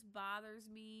 It just bothers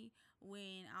me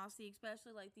when I'll see,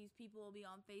 especially these people will be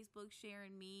on Facebook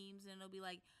sharing memes and it'll be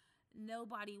like,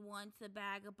 nobody wants a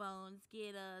bag of bones.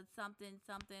 Get a something.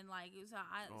 So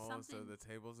so the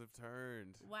tables have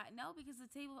turned. Why? No, because the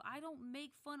table. I don't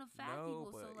make fun of fat people.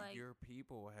 But so your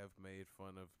people have made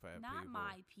fun of fat people. Not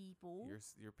my people.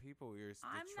 Your people.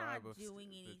 I'm tribe not of doing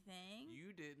anything.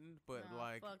 You didn't, but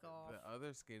fuck off. The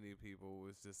other skinny people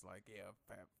was just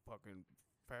fat fucking.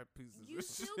 Fat pieces you of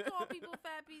still shit. call people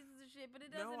fat pieces of shit, but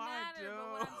it doesn't matter. But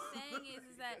what I'm saying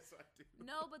is that yes, I do.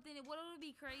 No, but then what would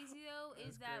be crazy though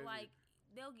is that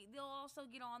they'll also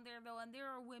get on there though, and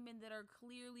there are women that are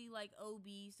clearly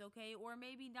obese, okay, or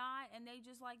maybe not, and they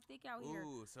just thick out here.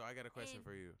 Ooh, so I got a question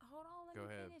for you. Hold on, let Go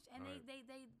me ahead. finish. And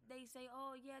they say,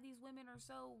 oh yeah, these women are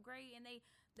so great, and they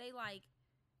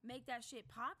make that shit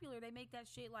popular. They make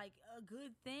that shit a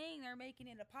good thing. They're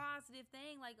making it a positive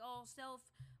thing, self.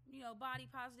 Body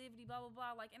positivity, blah, blah,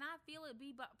 blah. And I feel it,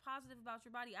 be positive about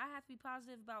your body. I have to be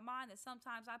positive about mine, that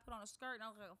sometimes I put on a skirt and I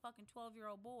look like a fucking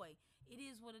 12-year-old boy. It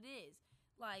is what it is.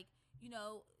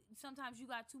 Sometimes you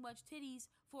got too much titties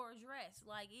for a dress.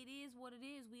 It is what it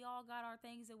is. We all got our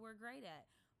things that we're great at.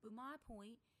 But my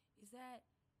point is that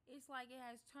it's it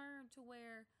has turned to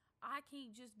where I can't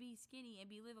just be skinny and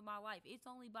be living my life. It's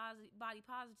only body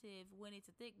positive when it's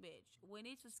a thick bitch. When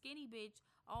it's a skinny bitch,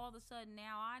 all of a sudden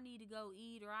now I need to go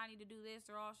eat, or I need to do this,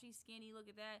 or oh, she's skinny, look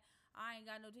at that. I ain't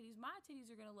got no titties. My titties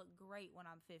are going to look great when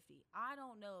I'm 50. I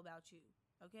don't know about you,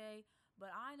 okay? But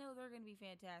I know they're going to be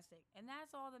fantastic. And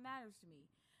that's all that matters to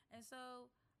me. And so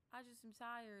I just am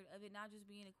tired of it not just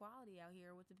being equality out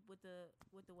here with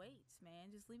the weights,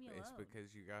 man. Just leave me It's alone.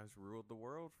 because you guys ruled the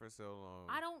world for so long.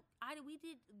 We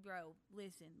did, bro.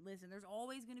 Listen. There's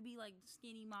always gonna be like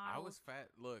skinny I was models. fat.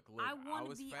 Look. I I want to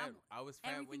was be. fat. I was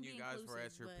fat when Everything you be guys were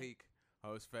inclusive, at your but peak. I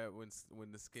was fat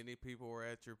when the skinny people were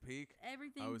at your peak. I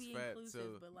everything was be fat.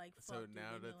 inclusive, but like, So fuck, dude,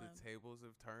 now leave me that the alone. tables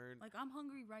have turned, Like, I'm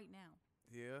hungry right now.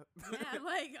 yeah. Yeah,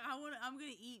 like I'm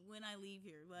gonna eat when I leave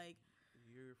here. Like,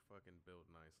 You're fucking built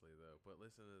nicely though. But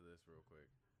listen to this real quick.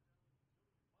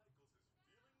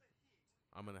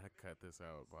 I'm gonna cut this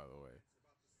out, by the way.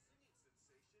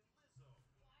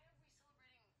 Why are we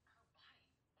celebrating her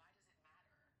body? Why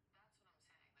does it matter?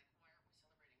 That's what I'm saying. Like, why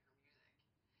aren't we celebrating her music?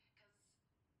 Because it isn't going to be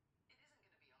awesome if she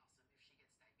gets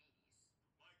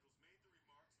diabetes. Michaels made the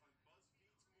remarks on BuzzFeed's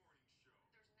morning show.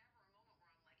 There's never a moment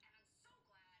where I'm like, and I'm so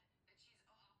glad that she's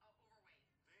overweight.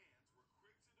 Fans were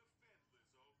quick to defend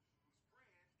Lizzo, whose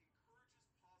brand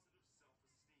encourages positive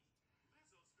self-esteem.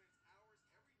 Lizzo spends hours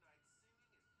every night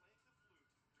singing and playing the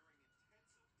flute during intensive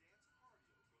dance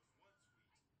cardio, goes one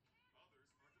tweet.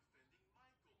 Others are defending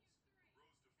Michaels, who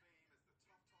rose to fame as the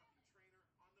tough-talking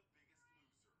trainer on The Biggest Loser.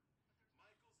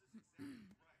 Michaels is exactly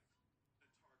right.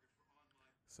 A target for online.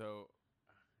 So,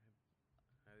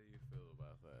 how do you feel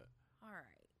about that? all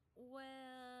right.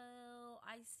 Well,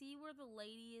 I see where the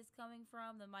lady is coming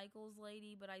from, the Michaels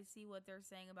lady, but I see what they're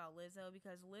saying about Lizzo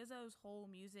because Lizzo's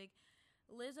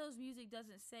music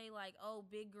doesn't say like, oh,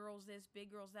 big girls this,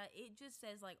 big girls that. It just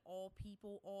says like all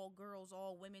people, all girls,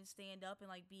 all women stand up and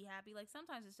like be happy. Like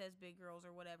sometimes it says big girls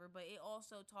or whatever, but it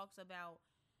also talks about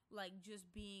like just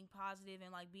being positive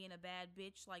and like being a bad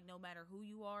bitch, like no matter who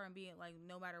you are and being like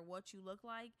no matter what you look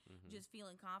like, just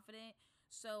feeling confident.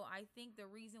 So I think the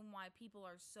reason why people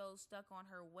are so stuck on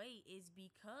her weight is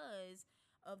because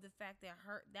of the fact that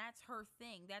that's her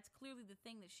thing. That's clearly the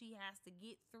thing that she has to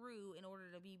get through in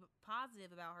order to be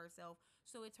positive about herself.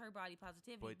 So it's her body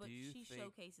positivity, but she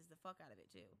showcases the fuck out of it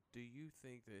too. Do you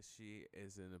think that she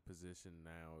is in a position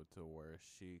now to where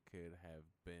she could have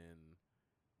been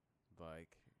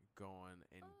like gone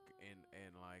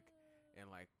and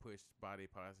like pushed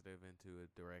body positive into a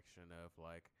direction of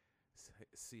like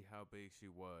see how big she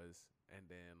was, and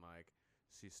then like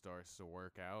she starts to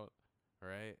work out,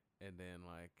 right, and then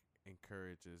like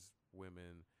encourages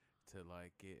women to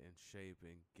like get in shape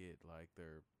and get like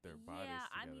their bodies Yeah,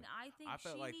 together. I mean, I think I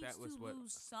felt she like needs that was to what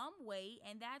lose some weight,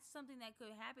 and that's something that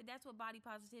could happen. That's what body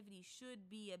positivity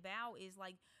should be about, is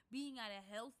like being at a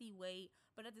healthy weight,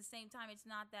 but at the same time, it's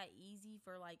not that easy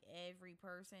for like every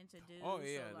person to do. Oh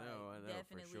yeah, so, like, no, I know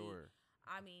definitely, for sure.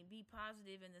 I mean, be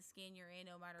positive in the skin you're in,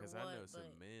 no matter what. Because I know but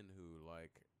some men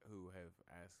who have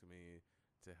asked me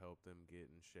to help them get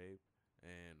in shape,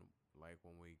 and like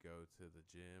when we go to the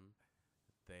gym,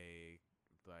 they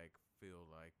like feel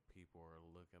like people are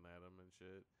looking at them and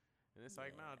shit. And it's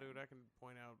like, nah, Yeah. dude, I can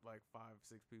point out like 5,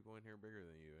 6 people in here bigger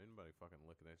than you. Anybody fucking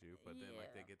looking at you. But then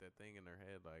like they Yeah. get that thing in their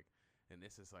head, like, and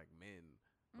this is like men,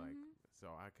 like,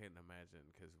 so I couldn't imagine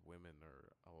because women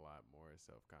are a lot more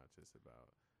self conscious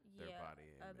about their body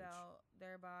image. about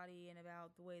their body and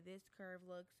about the way this curve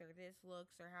looks or this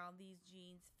looks or how these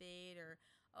jeans fit or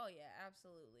oh yeah,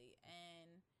 absolutely.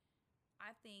 And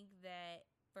I think that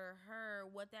for her,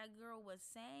 what that girl was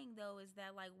saying though is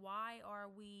that like why are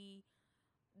we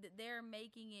they're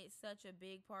making it such a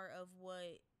big part of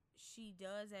what she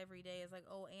does every day is like,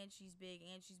 oh, and she's big,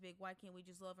 why can't we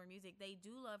just love her music? They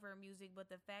do love her music, but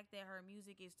the fact that her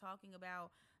music is talking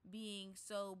about being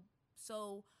so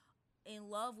in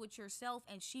love with yourself,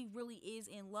 and she really is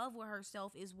in love with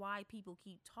herself, is why people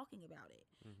keep talking about it.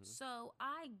 So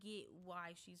I get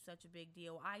why she's such a big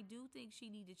deal. I do think she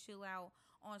need to chill out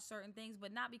on certain things,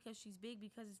 but not because she's big,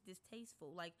 because it's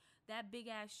distasteful. Like that big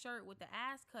ass shirt with the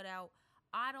ass cut out,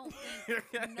 I don't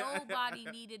think nobody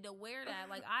needed to wear that.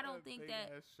 Like I don't think that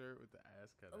big-ass shirt with the ass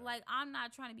cut out. like I'm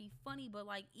not trying to be funny, but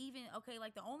like even okay,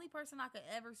 like the only person I could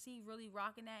ever see really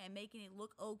rocking that and making it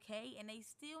look okay, and they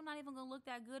still not even gonna look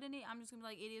that good in it. I'm just gonna be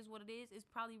like, it is what it is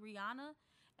probably Rihanna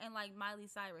and like Miley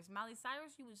Cyrus. Miley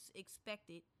Cyrus, you would expect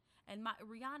it, and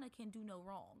Rihanna can do no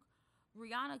wrong.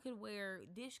 Rihanna could wear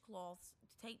dishcloths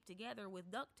taped together with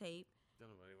duct tape.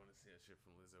 Don't nobody want to see that shit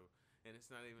from Lizzo. And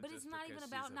it's not even. But just it's not because even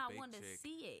about she's a not big wanting to chick.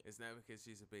 see it. It's not because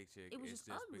she's a big chick. It was it's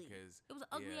just ugly. because It was an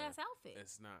ugly ass outfit.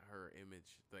 It's not her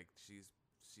image. Like she's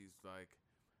like.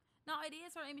 No, it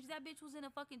is her image. That bitch was in a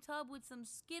fucking tub with some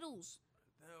Skittles.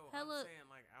 No, Hella- I'm saying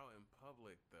like out in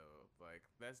public though. Like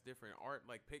that's different. Art,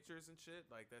 like pictures and shit.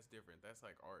 Like that's different. That's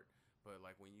like art. But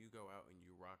like when you go out and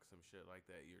you rock some shit like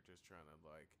that, you're just trying to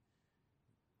like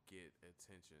get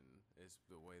attention. Is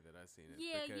the way that I seen it.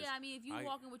 Yeah, Because yeah. I mean, if you I-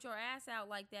 walking with your ass out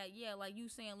like that, yeah, like you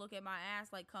saying, "Look at my ass,"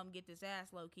 like come get this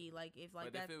ass, low key. Like if like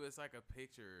but that. if it was like a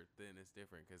picture, then it's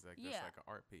different because like Yeah. that's like an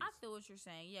art piece. I feel what you're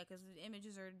saying, yeah, because the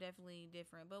images are definitely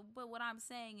different. But what I'm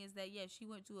saying is that yeah, she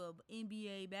went to a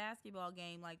NBA basketball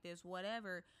game like this,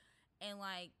 whatever, and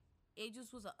like it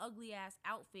just was an ugly ass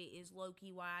outfit. Is low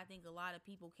key why I think a lot of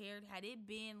people cared. Had it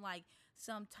been like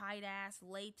some tight ass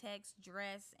latex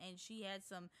dress and she had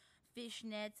some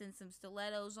fishnets and some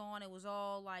stilettos on, it was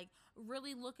all like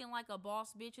really looking like a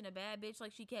boss bitch and a bad bitch,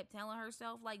 like she kept telling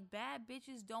herself. Like bad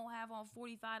bitches don't have on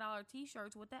 $45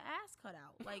 t-shirts with the ass cut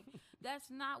out. Like that's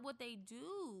not what they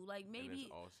do. Like And that's maybe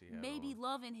all she had maybe on.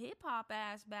 loving hip hop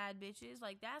ass bad bitches.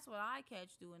 Like that's what I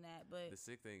catch doing that. But The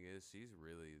sick thing is she's a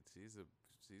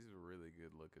really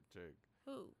good looking chick,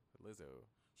 who? Lizzo.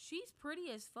 She's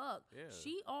pretty as fuck. Yeah.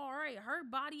 She alright. Her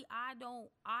body, I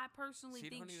personally She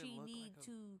think don't even she look need like a-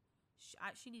 to.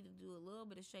 She need to do a little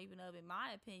bit of shaping up, in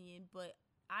my opinion. But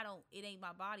it ain't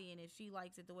my body, and if she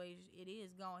likes it the way it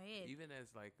is, go ahead. Even as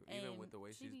like even with And the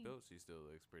way she she's be- built, she still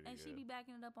looks pretty And good. she be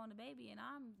backing it up on the baby, and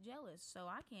I'm jealous. So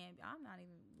I can't. I'm not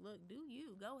even. Look, do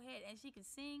you go ahead? And she can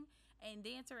sing and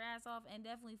dance her ass off, and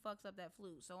definitely fucks up that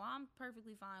flute. So I'm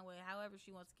perfectly fine with however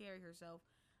she wants to carry herself.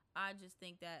 I just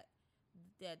think that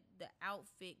the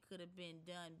outfit could have been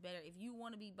done better. If you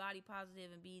want to be body positive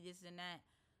and be this and that,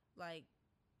 like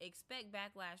expect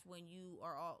backlash when you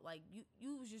are all like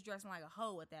you was just dressing like a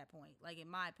hoe at that point. Like in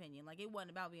my opinion, like it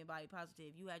wasn't about being body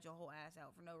positive. You had your whole ass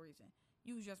out for no reason.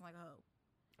 You was dressing like a hoe.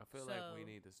 I feel like we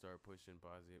So- need to start pushing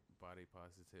body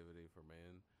positivity for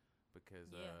men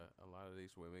because Yeah. a lot of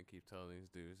these women keep telling these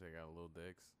dudes they got little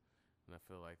dicks. And I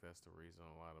feel like that's the reason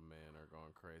a lot of men are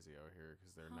going crazy out here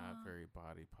because they're not Huh. very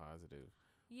body positive.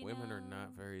 You Women are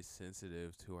not know? very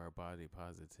sensitive to our body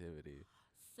positivity.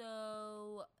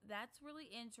 So that's really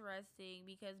interesting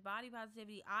because body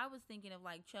positivity, I was thinking of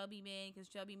like chubby men because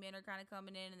chubby men are kind of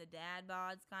coming in and the dad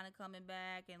bods kind of coming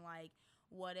back and like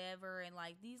whatever. And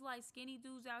like these like skinny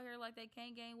dudes out here, like they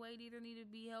can't gain weight either, need to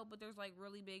be helped. But there's like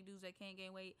really big dudes that can't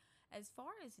gain weight. As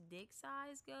far as dick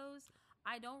size goes,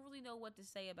 I don't really know what to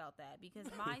say about that because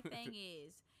my thing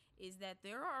is that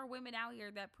there are women out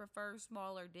here that prefer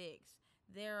smaller dicks.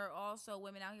 There are also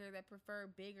women out here that prefer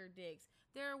bigger dicks.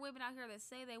 There are women out here that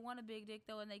say they want a big dick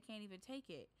though and they can't even take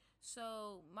it.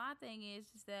 So my thing is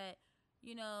that,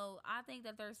 you know, I think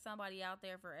that there's somebody out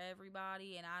there for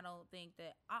everybody, and I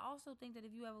also think that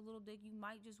if you have a little dick, you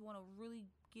might just want to really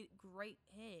get great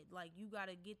head. Like you got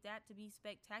to get that to be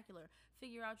spectacular.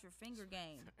 Figure out your finger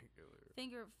game.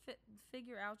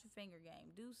 Figure out your finger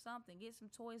game. Do something. Get some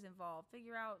toys involved.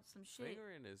 Figure out some shit.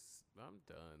 Fingering is I'm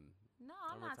done. No,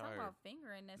 I'm I'm not talking retired. about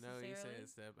fingering No, necessarily. you said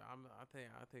step.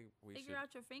 I think we Figure should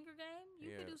out your finger game. You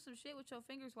Yeah. can do some shit with your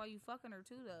fingers while you fucking her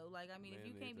too, though. Like I mean, if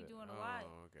men you can't need be to- doing a lot,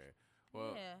 Oh, okay.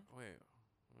 Well, Yeah. wait.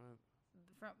 What?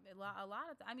 from a lot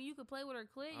of. I mean, you could play with her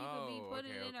clit. You could be Oh, putting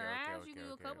okay, it in her okay, ass. okay, You can do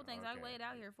a okay, couple things. I okay. lay it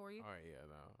out here for you. All right, yeah,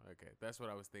 no, okay. That's what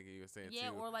I was thinking. You were saying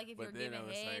Yeah, too. or like if but you're then I giving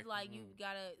was head, like you mm,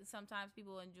 gotta. Sometimes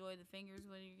people enjoy the fingers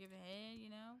when you're giving head. You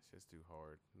know. It's just too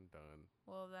hard. I'm done.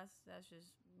 Well, that's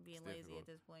just being It's lazy difficult. at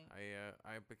this point.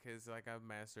 I because like I've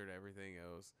mastered everything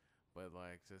else, but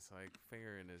like just like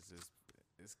fingering is just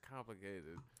it's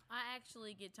complicated. I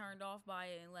actually get turned off by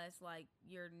it unless like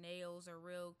your nails are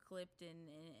real clipped and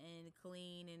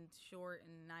clean and short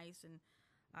and nice, and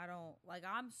I don't like.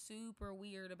 I'm super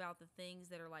weird about the things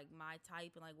that are like my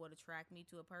type and like what attract me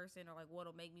to a person or like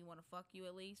what'll make me want to fuck you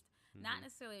at least. Not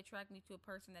necessarily attract me to a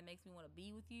person that makes me want to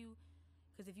be with you,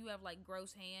 because if you have like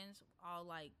gross hands, I'll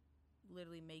like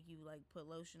literally make you like put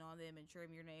lotion on them and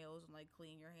trim your nails and like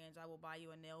clean your hands. I will buy you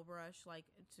a nail brush like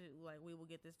to like we will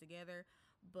get this together.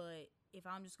 But if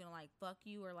I'm just gonna like fuck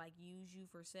you or like use you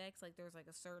for sex, like there's like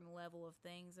a certain level of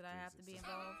things that I have to be Jesus.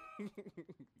 involved.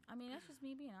 I mean, that's just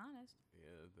me being honest.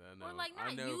 Yeah, I know. Or like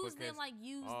I not know use them, because- like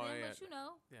use Oh, them, yeah. but you know,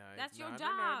 Yeah, that's your no,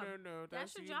 job. No,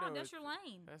 that's your you job. know, That's your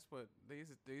lane. That's what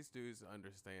these dudes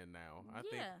understand now.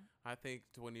 Yeah. I think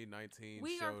 2019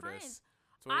 We are showed friends. us.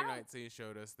 I don't- 2019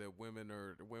 showed us that women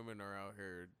are out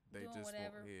here. They Doing just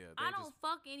whatever. they I don't just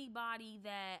fuck anybody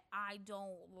that I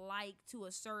don't like to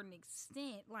a certain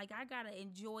extent. Like I gotta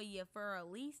enjoy you for at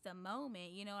least a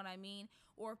moment, you know what I mean?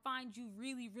 Or find you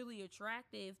really, really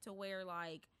attractive to where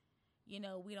like, you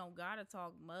know, we don't gotta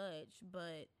talk much.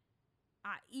 But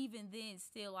I even then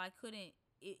still I couldn't.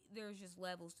 There's just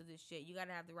levels to this shit. You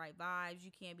gotta have the right vibes. You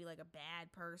can't be like a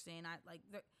bad person.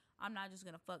 I'm not just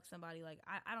gonna fuck somebody like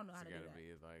I don't know how it's to do gotta that.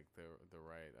 be like the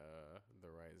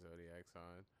right zodiac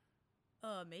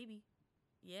sign. Maybe.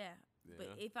 Yeah. But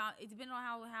Yeah. if it depends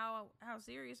on how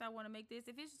serious I want to make this.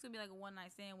 If it's just gonna be like a one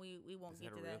night stand, we won't Is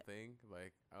get that a to real that. thing?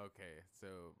 Like, okay,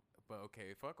 so, but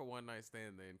okay, fuck a one night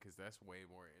stand then, because that's way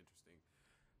more interesting.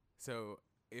 So,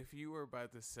 if you were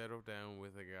about to settle down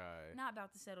with a guy, Not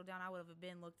about to settle down. I would have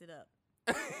been looked it up.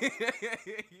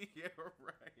 yeah,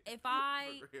 right. If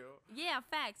I, For real. yeah,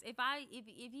 facts. If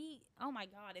he, oh my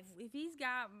god, if he's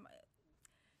got,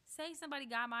 say somebody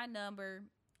got my number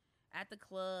at the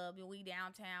club and we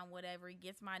downtown, whatever. He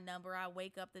gets my number. I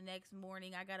wake up the next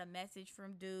morning. I got a message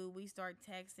from dude. We start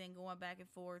texting, going back and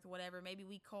forth, whatever. Maybe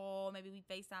we call, maybe we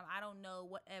FaceTime. I don't know,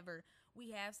 whatever.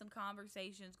 We have some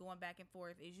conversations going back and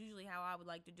forth is usually how I would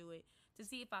like to do it to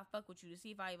see if I fuck with you, to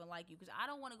see if I even like you. Because I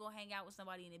don't want to go hang out with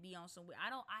somebody and it be on some weird.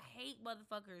 I hate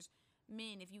motherfuckers.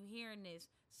 Men, if you hearing this,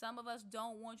 some of us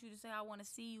don't want you to say, I want to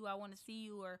see you, or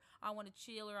I want to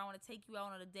chill, or I want to take you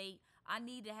out on a date. I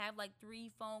need to have like 3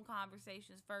 phone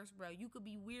conversations first, bro. You could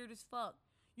be weird as fuck.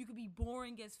 You could be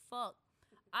boring as fuck.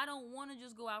 I don't want to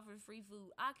just go out for free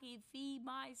food. I can feed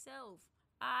myself.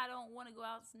 I don't want to go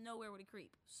out nowhere with a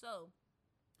creep. So,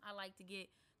 I like to get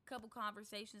a couple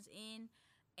conversations in.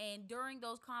 And during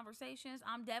those conversations,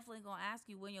 I'm definitely going to ask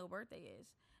you when your birthday is.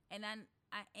 And then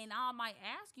I might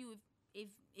ask you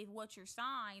if what's your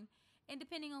sign, and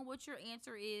depending on what your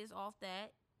answer is off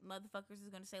that, motherfuckers is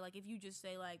gonna say, like, if you just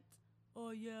say like,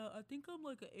 oh yeah, I think I'm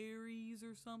like an Aries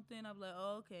or something, I'm like,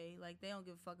 oh, okay, like they don't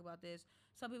give a fuck about this.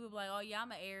 Some people be like, oh yeah,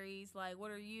 I'm an Aries, like,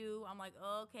 what are you? I'm like,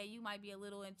 oh, okay, you might be a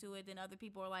little into it. Then other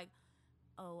people are like,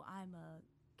 oh, I'm a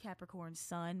Capricorn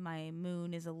sun, my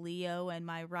moon is a Leo, and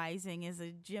my rising is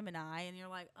a Gemini. And you're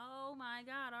like, oh my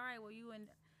god, all right, well,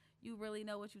 you really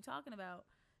know what you're talking about.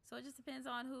 So it just depends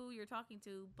on who you're talking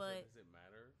to. But does it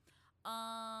matter?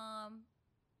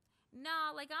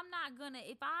 nah, like I'm not gonna,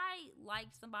 if I like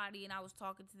somebody and I was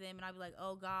talking to them and I'd be like,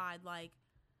 oh god, like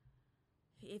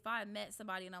if I met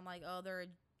somebody and I'm like, oh,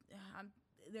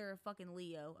 they're a fucking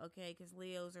Leo, okay? Because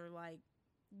Leos are like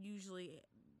usually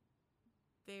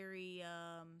very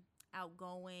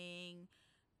outgoing,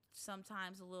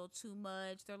 sometimes a little too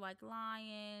much. They're like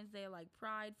lions. They're like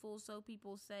prideful, so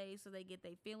people say. So they get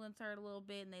their feelings hurt a little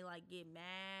bit, and they like get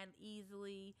mad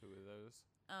easily. Who are those?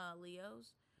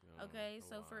 Leos. Oh, Okay, the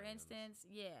so for lions. instance,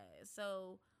 yeah.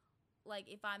 So like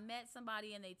if I met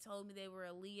somebody and they told me they were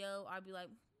a Leo, I'd be like,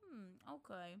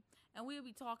 okay, and we would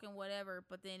be talking whatever.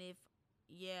 But then if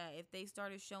they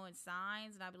started showing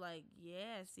signs, and I'd be like,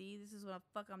 yeah, see, this is what the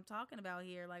fuck I'm talking about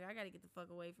here. Like, I gotta get the fuck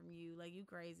away from you. Like, you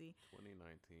crazy.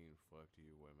 2019 fucked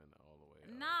you women all the way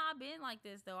up. Nah, I've been like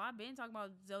this though. I've been talking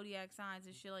about zodiac signs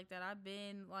and shit like that. I've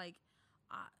been like,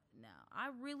 I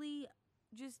really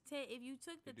just if you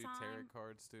took the You do time. tarot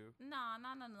cards too? Nah,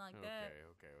 not nothing like that.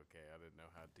 Okay. I didn't know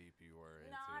how deep you were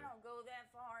into No, I it. don't go that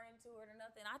far into it or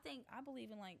nothing. I believe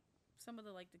in like some of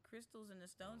the like the crystals and the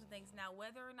stones and things. Now,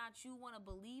 whether or not you want to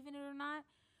believe in it or not,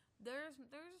 there's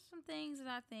some things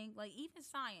that I think, like even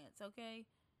science, okay?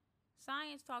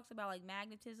 Science talks about like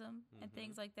magnetism and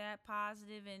things like that,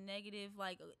 positive and negative.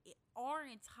 Like our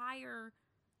entire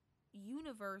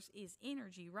universe is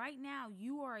energy. Right now,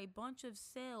 you are a bunch of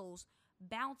cells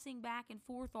bouncing back and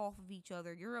forth off of each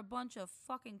other. You're a bunch of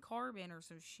fucking carbon or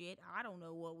some shit. I don't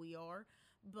know what we are,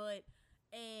 but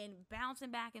and bouncing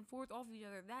back and forth off of each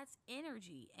other, that's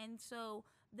energy. And so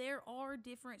there are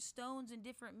different stones and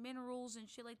different minerals and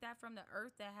shit like that from the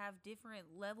earth that have different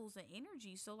levels of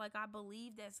energy. So like I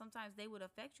believe that sometimes they would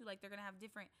affect you, like they're gonna have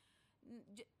different,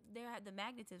 they had the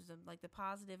magnetism, like the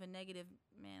positive and negative.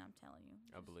 Man, I'm telling you,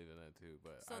 I believe in that too,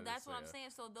 but so that's what I'm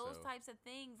saying. So those types of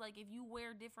things, like if you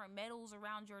wear different metals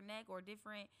around your neck or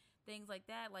different things like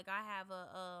that, like I have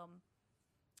a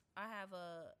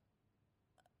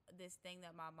this thing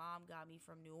that my mom got me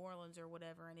from New Orleans or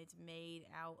whatever, and it's made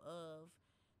out of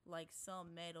like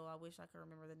some metal. I wish I could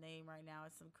remember the name right now.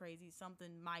 It's some crazy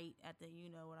something might at the,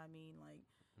 you know what I mean, like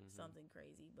something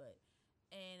crazy, but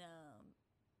and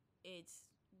it's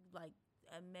like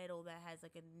a metal that has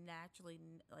like a naturally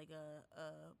like a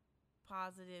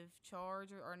positive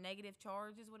charge or negative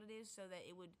charge is what it is, so that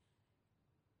it would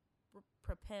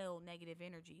propel negative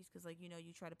energies, because like, you know,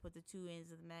 you try to put the two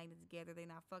ends of the magnet together, they're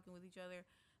not fucking with each other.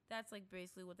 That's like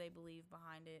basically what they believe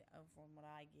behind it, from what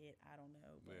I get. I don't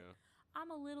know, but yeah. I'm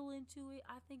a little into it.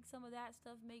 I think some of that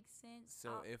stuff makes sense.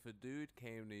 So if a dude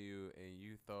came to you and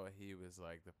you thought he was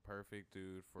like the perfect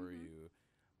dude for you,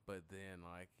 but then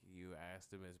like you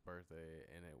asked him his birthday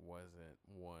and it wasn't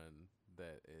one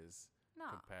that is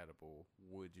compatible,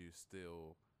 would you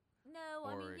still? No,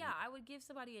 I mean, yeah, I would give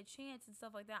somebody a chance and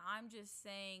stuff like that. I'm just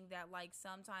saying that, like,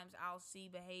 sometimes I'll see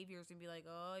behaviors and be like,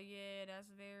 oh, yeah,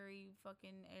 that's very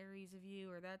fucking Aries of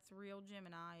you, or that's real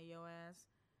Gemini, yo ass.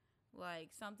 like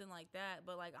something like that.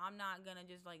 But like I'm not gonna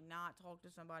just like not talk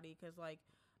to somebody because like,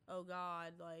 oh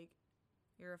God, like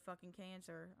you're a fucking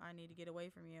cancer. I need to get away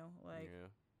from you. Like, Yeah.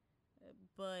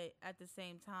 but at the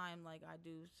same time, like I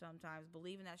do sometimes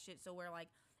believe in that shit. So where like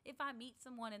if I meet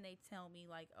someone and they tell me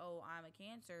like, oh, I'm a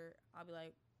cancer, I'll be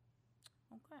like,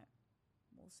 okay,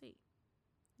 we'll see.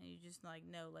 And you just like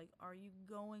know, like, are you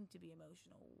going to be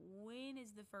emotional? When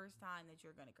is the first time that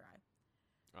you're gonna cry?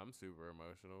 I'm super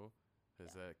emotional.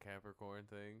 Is that Capricorn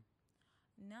thing?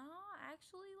 No,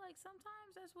 actually, like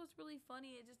sometimes that's what's really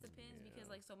funny. It just depends because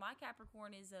Yeah. like so my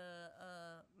Capricorn is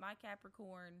my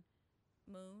Capricorn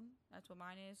moon. That's what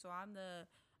mine is. So I'm the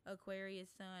Aquarius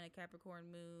sun, a Capricorn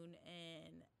moon,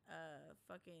 and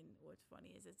fucking what's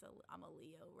funny is I'm a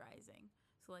Leo rising.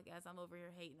 So like as I'm over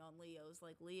here hating on Leos,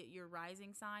 like Leo, your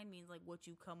rising sign means like what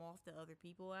you come off to other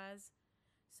people as.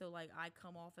 So like I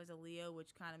come off as a Leo,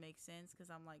 which kind of makes sense because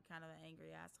I'm like kind of an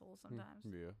angry asshole sometimes.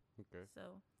 Yeah. Okay.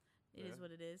 So it is Yeah.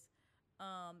 what it is.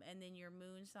 And then your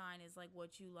moon sign is like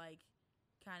what you like,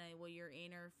 kind of what your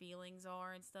inner feelings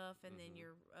are and stuff. And then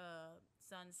your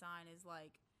sun sign is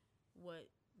like what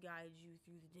guides you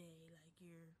through the day, like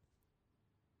your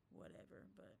whatever.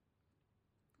 But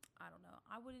I don't know.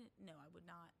 I would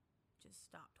not just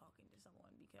stop talking to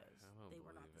someone because I don't they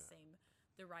were not believe the it.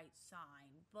 the right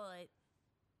sign. But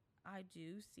I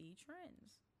do see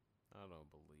trends. I don't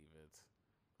believe it.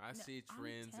 I No, see I'm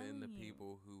trends in the telling you.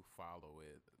 people who follow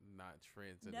it, not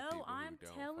trends in the No, people I'm who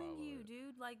don't telling follow you, it.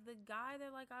 dude. Like the guy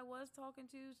that like I was talking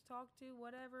to,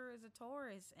 whatever, is a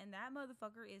Taurus, and that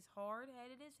motherfucker is hard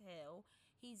headed as hell.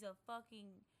 He's a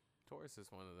fucking Taurus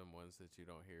is one of them ones that you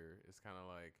don't hear. It's kind of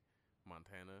like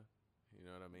Montana. You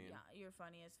know what I mean? yeah. You're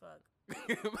funny as fuck.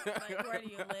 Like where do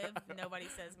you live? Nobody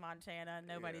says Montana.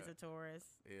 Nobody's Yeah. a Taurus.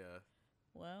 Yeah.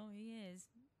 Well, he is.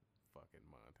 Fucking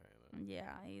Montana.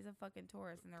 Yeah, he's a fucking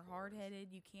Taurus, and they're hard headed.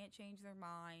 You can't change their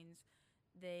minds.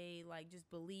 They like just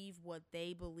believe what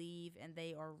they believe, and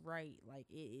they are right. Like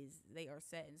it is, they are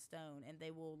set in stone, and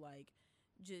they will like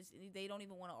just they don't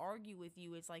even want to argue with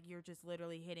you. It's like you're just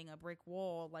literally hitting a brick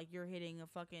wall, like you're hitting a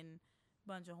fucking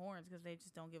bunch of horns because they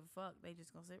just don't give a fuck. They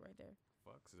just gonna sit right there.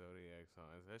 Fuck zodiac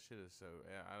signs. That shit is so.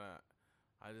 Yeah,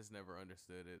 I just never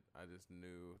understood it. I just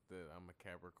knew that I'm a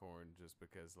Capricorn just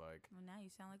because, like, Well, now you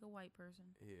sound like a white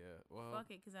person. yeah. Well, Fuck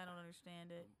it, because I don't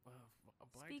understand it.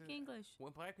 Speak dude- English.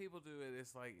 When black people do it,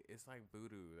 it's like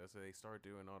voodoo. That's why they start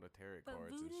doing all the tarot But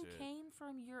cards voodoo and shit. came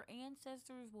from your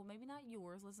ancestors. Well, maybe not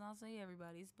yours. Let's not say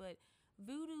everybody's, but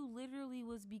voodoo literally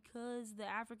was because the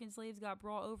African slaves got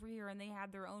brought over here and they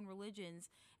had their own religions,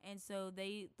 and so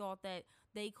they thought that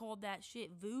they called that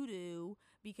shit voodoo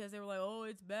because they were like, oh,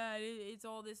 it's bad, it's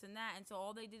all this and that, and so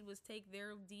all they did was take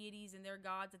their deities and their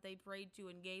gods that they prayed to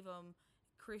and gave them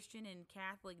Christian and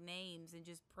Catholic names and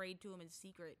just prayed to them in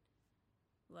secret,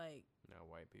 like Now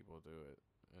white people do it,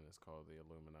 and it's called the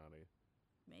Illuminati.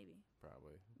 maybe.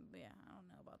 Probably. Yeah, I don't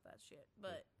know about that shit,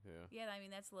 but. Yeah. Yeah, I mean,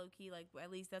 that's low key. Like, at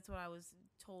least that's what I was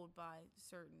told by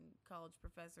certain college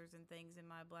professors and things in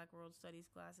my Black World Studies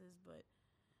classes, but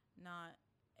not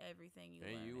everything you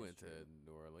And learn you is went to true.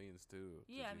 New Orleans too.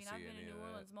 Yeah, I Did you mean, I've see been any in New of that?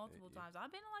 Orleans multiple times.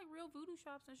 I've been to, like, real voodoo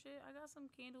shops and shit. I got some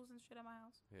candles and shit at my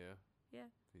house. Yeah. Yeah.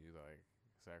 Do you like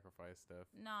sacrifice stuff?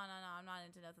 No, I'm not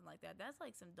into nothing like that. That's,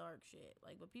 like, some dark shit.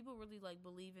 Like, but people really, like,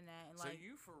 believe in that. And, So like,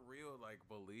 you for real like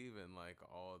believe in like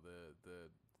all the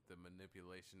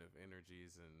manipulation of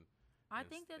energies and I and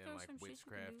think that and, there's like some shit you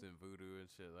can witchcraft do. and voodoo and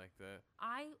shit like that.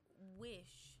 I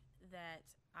wish that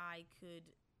I could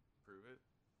Prove it.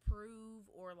 prove,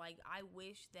 or like I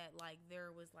wish that like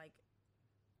there was like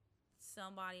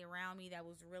somebody around me that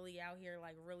was really out here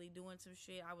like really doing some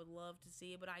shit. I would love to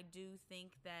see it, but I do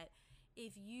think that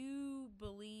if you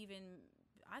believe in,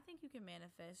 I think you can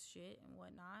manifest shit and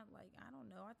whatnot. Like, I don't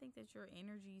know. I think that your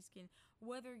energies can,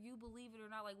 whether you believe it or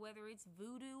not, like whether it's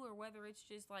voodoo or whether it's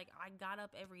just like I got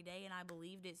up every day and I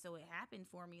believed it, so it happened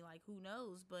for me. Like, who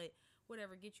knows? But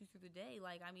whatever gets you through the day.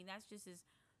 Like, I mean, that's just as,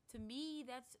 to me,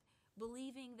 that's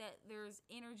believing that there's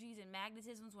energies and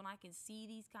magnetisms when I can see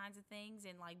these kinds of things,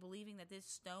 and like believing that this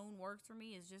stone works for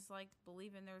me is just like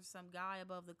believing there's some guy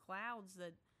above the clouds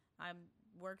that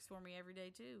works for me every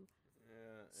day too.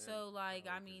 Yeah. So like,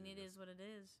 I mean, it is what it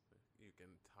is. You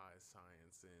can tie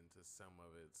science into some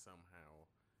of it somehow.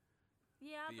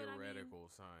 Yeah, but I mean,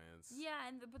 Theoretical science. yeah,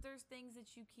 but there's things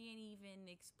that you can't even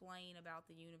explain about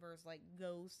the universe, like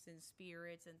ghosts and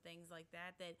spirits and things like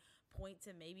that, that point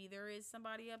to maybe there is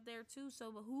somebody up there too.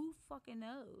 So, but who fucking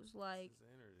knows? Like, This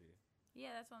is energy.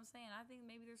 yeah, that's what I'm saying. I think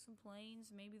maybe there's some planes,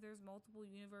 maybe there's multiple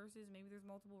universes, maybe there's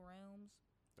multiple realms.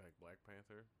 Like Black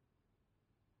Panther.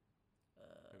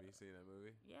 Have you seen that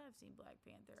movie? Yeah, I've seen Black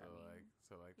Panther.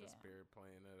 So like the yeah. spirit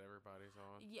plane that everybody's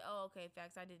on. Yeah. Oh, okay.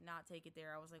 Facts. I did not take it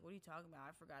there. I was like, "What are you talking about?"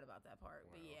 I forgot about that part.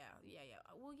 But Wow. yeah.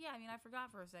 Well, yeah. I mean, I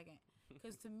forgot for a second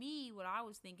because to me, what I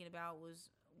was thinking about was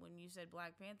when you said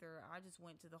Black Panther. I just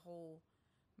went to the whole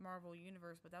Marvel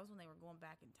universe, but that was when they were going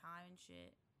back in time and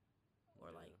shit,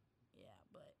 or Yeah. like, yeah.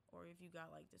 But or if you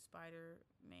got like the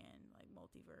Spider-Man like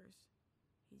multiverse,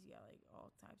 he's got like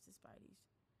all types of Spideys.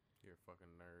 You're a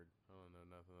fucking nerd. I don't know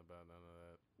nothing about none of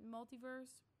that.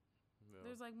 Multiverse. No.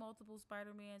 There's like multiple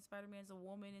Spider-Man. Spider-Man's a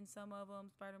woman in some of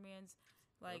them. Spider-Man's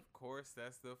like. Of course,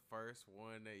 that's the first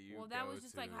one that you. Well, that go was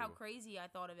just to. like how crazy I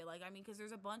thought of it. Like, I mean, because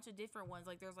there's a bunch of different ones.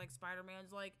 Like, there's like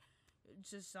Spider-Man's like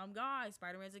just some guy.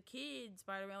 Spider-Man's a kid.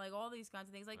 Spider-Man like all these kinds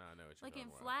of things. Like, Nah, I know what you're like in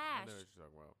talking about. I Flash. know what you're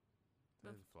talking about. The-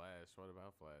 Then Flash. What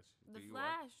about Flash? The do you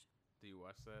Flash. Do you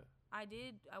watch that? I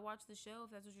did. I watched the show.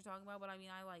 If that's what you're talking about, but I mean,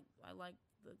 I like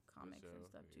the comics The and show?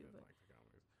 stuff You too. didn't But like the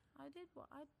comics. I did.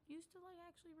 I used to like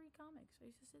actually read comics. I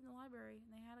used to sit in the library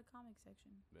and they had a comic section.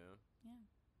 Yeah. Yeah,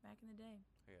 back in the day.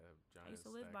 They got a giant I used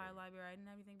to live stack by a of library. I didn't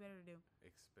have anything better to do.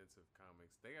 expensive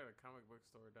comics. They got a comic book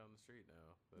store down the street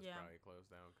now. That's Yeah. probably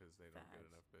closed down because they don't get Facts.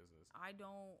 enough business. I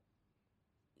don't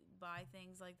buy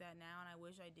things like that now, and I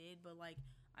wish I did. But like,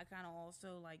 I kind of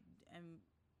also like am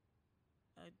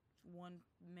a one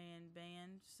man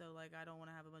band, so like I don't want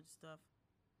to have a bunch of stuff.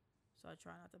 So I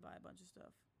try not to buy a bunch of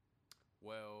stuff.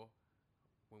 Well,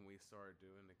 when we started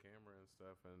doing the camera and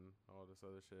stuff and all this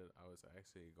other shit, I was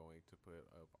actually going to put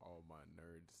up all my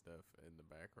nerd stuff in the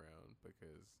background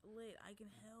because Lit, I can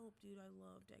help, dude. I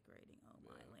love decorating. Oh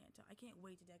my Yeah. Lanta, I can't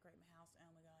wait to decorate my house. Oh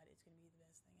my god, it's gonna be the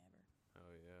best thing ever.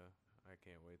 oh yeah, I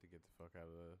can't wait to get the fuck out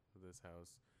of this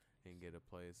house and get a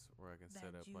place where I can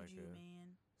set Bad up like juju, a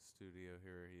man. studio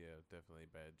here. Yeah, definitely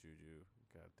bad juju.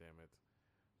 God damn it.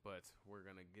 But we're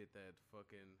gonna get that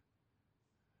fucking.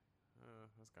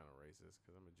 That's kind of racist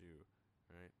because I'm a Jew,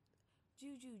 right?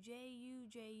 Juju,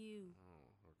 Juju. Oh,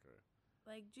 okay.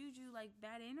 Like juju, like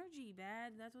bad energy,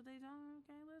 bad. That's what they talking.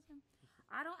 Okay, listen.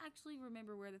 I don't actually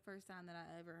remember where the first time that I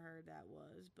ever heard that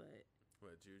was, but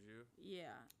What, juju?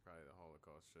 yeah, Probably the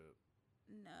Holocaust shit.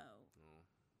 no. Oh.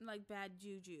 Like bad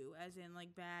juju, as in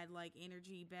like bad, like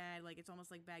energy, bad, like it's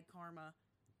almost like bad karma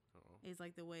Oh. is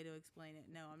like the way to explain it.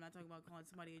 No, I'm not talking about calling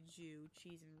somebody a Jew,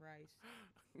 cheese and rice.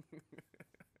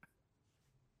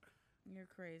 You're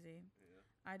crazy.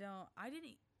 Yeah. I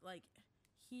didn't like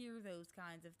hear those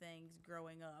kinds of things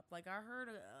growing up. Like I heard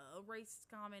a racist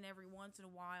comment every once in a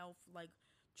while, like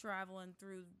traveling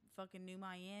through fucking New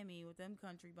Miami with them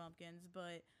country bumpkins,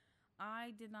 but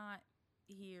I did not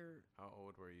hear. How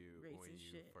old were you when Racist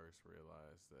you shit. first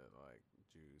realized that like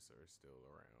Jews are still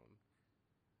around?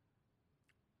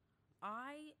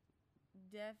 I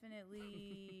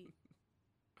definitely.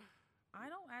 I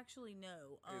don't actually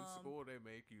know. In school, they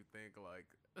make you think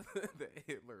like that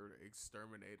Hitler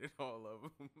exterminated all of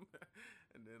them,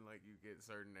 and then like you get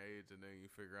certain age, and then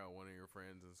you figure out one of your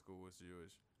friends in school was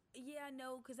Jewish. Yeah,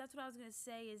 no, because that's what I was going to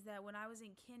say is that when I was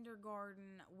in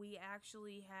kindergarten, we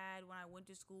actually had, when I went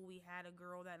to school, we had a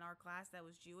girl that in our class that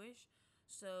was Jewish.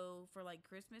 So for like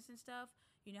Christmas and stuff,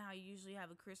 you know how you usually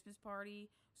have a Christmas party?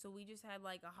 So we just had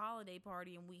like a holiday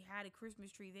party and we had a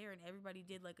Christmas tree there and everybody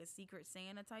did like a Secret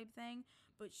Santa type thing.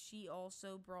 But she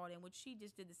also brought in, which she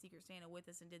just did the Secret Santa with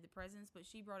us and did the presents, but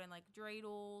she brought in like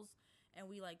dreidels and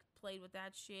we like played with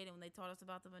that shit and when they taught us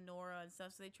about the menorah and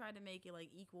stuff. So they tried to make it like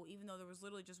equal, even though there was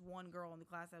literally just one girl in the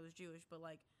class that was Jewish, but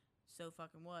like, so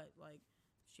fucking what? Like,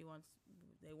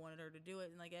 they wanted her to do it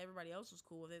and like everybody else was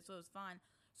cool with it, so it was fine.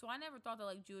 So I never thought that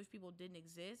like Jewish people didn't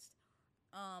exist.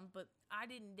 But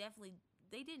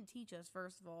they didn't teach us,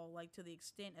 first of all, like to the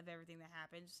extent of everything that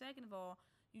happened. Second of all,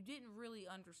 you didn't really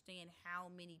understand how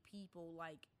many people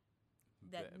like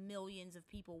that millions of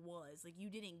people was. Like you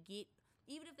didn't get,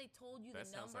 even if they told you That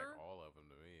the sounds number. like all of them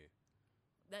to me.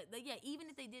 Yeah, even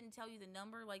if they didn't tell you the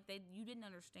number, like you didn't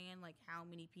understand like how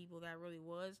many people that really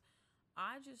was.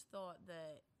 I just thought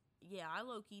that, yeah, I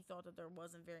low key thought that there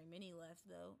wasn't very many left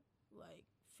though. Like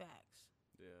facts.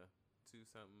 Yeah, 2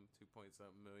 point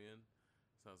something million.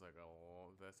 Sounds like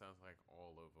that sounds like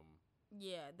all of them.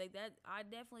 Yeah, that I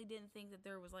definitely didn't think that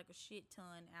there was like a shit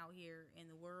ton out here in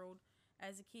the world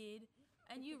as a kid.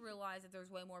 And you realize that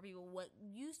there's way more people. What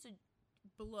used to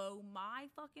blow my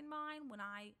fucking mind when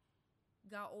I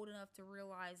got old enough to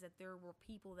realize that there were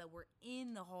people that were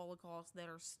in the Holocaust that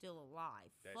are still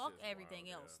alive. That Fuck shit's everything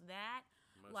wild, else. yeah. That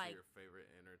Most like of your favorite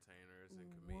entertainers and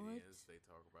What? comedians, they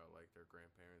talk about like their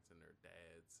grandparents and their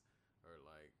dads, or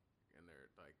like and their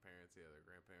like parents, yeah, their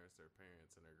grandparents, their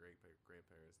parents, and their great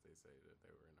grandparents. They say that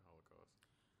they were in the Holocaust.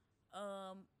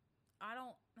 I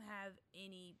don't have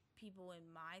any people in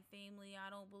my family,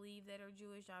 I don't believe, that are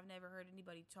Jewish. I've never heard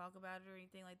anybody talk about it or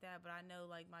anything like that. But I know,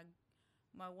 like, my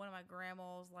one of my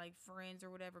grandma's, like, friends or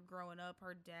whatever growing up,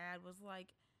 her dad was,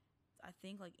 like, I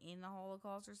think, like, in the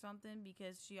Holocaust or something,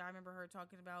 because I remember her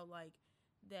talking about, like,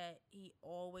 that he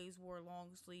always wore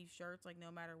long sleeve shirts, like, no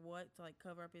matter what, to, like,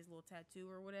 cover up his little tattoo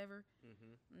or whatever.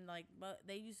 And, like, but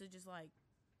they used to just, like,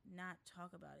 not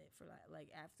talk about it for, like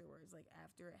afterwards. Like,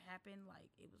 after it happened,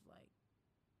 like, it was, like,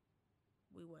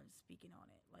 we wasn't speaking on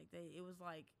it. Like, it was,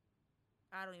 like,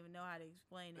 I don't even know how to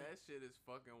explain it. That shit is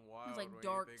fucking It wild. was, like, when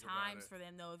dark you think about times it. for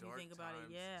them, though, if you think about it.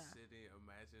 Dark Yeah. times city.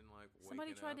 Imagine, like,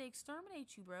 Somebody waking tried up. to exterminate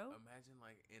you, bro. Imagine,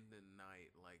 like, in the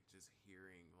night, like, just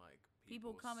hearing, like,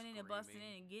 People coming in and busting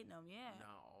screaming. in and getting them, yeah.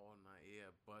 Not all night, yeah,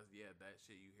 that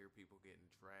shit. You hear people getting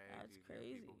dragged. That's you crazy.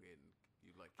 Hear people getting,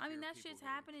 you like. I mean, hear that people shit's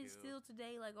getting happening killed. still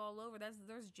today, like, all over.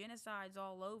 There's genocides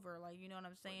all over, like, you know what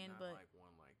I'm saying? But But not like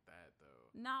one like that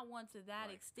though. not one to that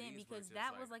Like, extent, these were because just,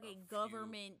 that like, was like a a few-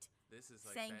 government This is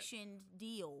like sanctioned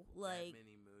deal. that Like,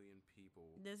 many million people.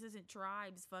 this isn't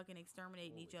tribes fucking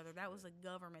exterminating each Holy other. That was a shit.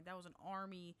 government. That was an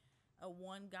army.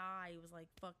 One guy was like,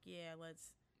 "Fuck yeah,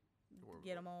 let's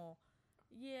get them all."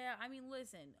 Yeah, I mean,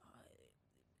 listen,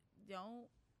 don't.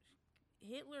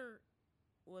 Hitler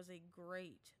was a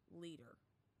great leader.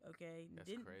 Okay, That's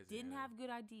didn't crazy, didn't yeah. have good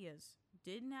ideas,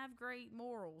 didn't have great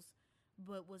morals,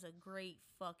 but was a great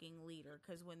fucking leader.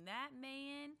 Because when that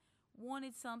man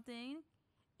wanted something,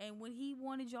 and when he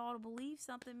wanted y'all to believe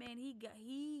something, man, he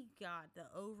got the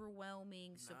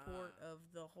overwhelming support Nah. of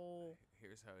the whole.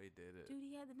 Here's how he did it. Dude,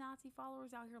 he had the Nazi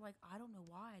followers out here like, I don't know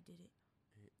why I did it,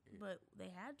 He- but they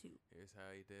had to. Here's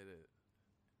how he did it.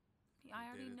 I He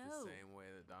already did it know. the same way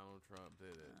that Donald Trump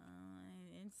did it.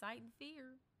 Inciting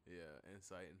fear. Yeah,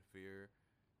 inciting fear,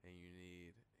 and you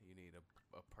need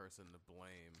a person to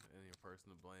blame, and your person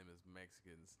to blame is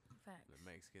Mexicans. Facts. The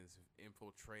Mexicans have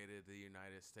infiltrated the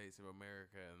United States of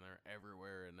America, and they're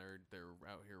everywhere, and they're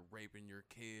out here raping your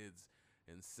kids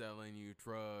and selling you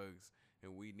drugs,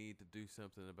 and we need to do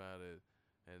something about it.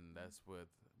 And that's what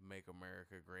Make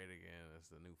America Great Again is.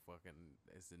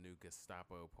 It's the new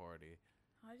Gestapo party.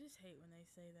 I just hate when they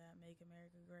say that, make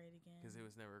America great again. Because it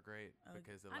was never great.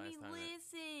 Because the I last mean, time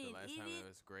listen, the last it time is, it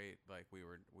was great, like we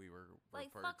were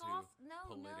like, referred fuck to off. No,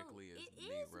 politically as it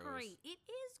is Negroes. great. It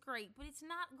is great, but it's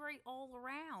not great all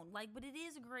around. Like, but it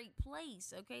is a great place.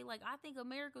 Okay, like, I think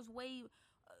America's way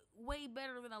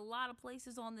better than a lot of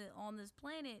places on this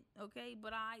planet. Okay,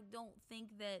 but I don't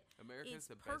think that America's it's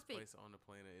the perfect. best place on the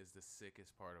planet. Is the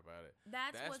sickest part about it.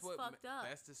 That's what's fucked up.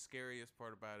 That's the scariest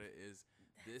part about it. Is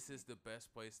this is the best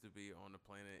place to be on the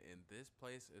planet, and this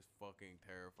place is fucking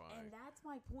terrifying. And that's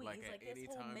my point. Like, Is at like any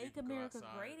this whole time you make can go America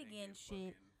outside great and again get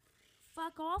shit. fucking-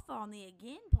 Fuck off on the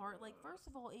again part. Like, first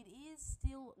of all, it is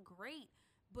still great,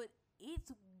 but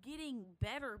it's getting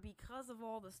better because of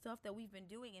all the stuff that we've been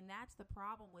doing, and that's the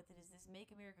problem with it. Is this make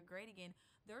America great again?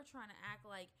 They're trying to act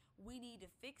like we need to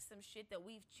fix some shit that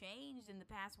we've changed in the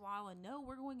past while, and no,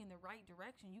 we're going in the right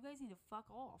direction. You guys need to fuck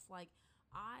off. Like,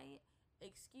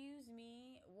 excuse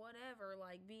me, whatever,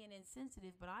 like, being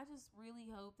insensitive, but I just really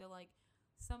hope that, like,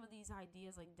 some of these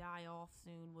ideas, like, die off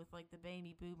soon with, like, the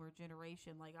baby boomer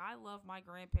generation. Like, I love my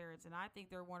grandparents, and I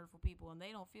think they're wonderful people, and they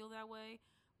don't feel that way,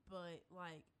 but,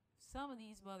 like, some of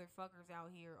these motherfuckers out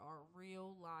here are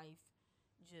real life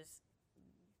just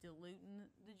diluting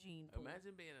the gene pool.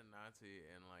 Imagine being a Nazi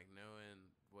and, like, knowing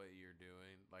what you're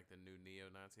doing, like the new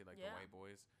neo-Nazi, like Yeah. the white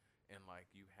boys, and, like,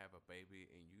 you have a baby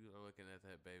and you are looking at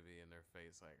that baby in their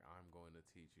face like, I'm going to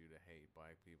teach you to hate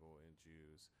black people and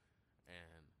Jews.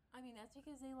 And I mean, that's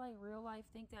because they, like, real life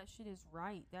think that shit is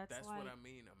right. That's like, what I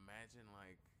mean. Imagine,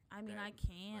 like, I mean, that, I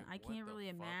can't. like, I what can't the really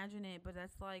fuck? imagine it, but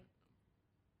that's like,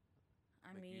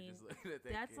 I Like, you mean, just looking at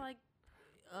that that's kid. like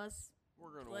us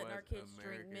We're gonna letting our watch kids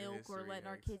drink American milk or History letting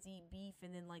our X. kids eat beef,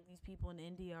 and then, like, these people in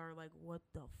India are like, what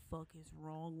the fuck is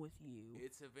wrong with you?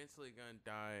 It's eventually gonna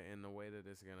die, and the way that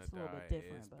it's gonna It's a little die bit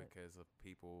different, is but- because of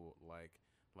people like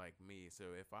me.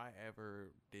 So if I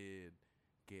ever did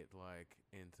get, like,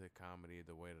 into comedy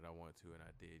the way that I want to, and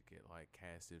I did get, like,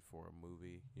 casted for a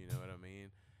movie, you know what I mean?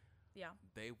 Yeah.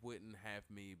 They wouldn't have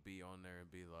me be on there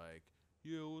and be like,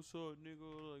 yeah, what's up,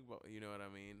 nigga? Like, well, you know what I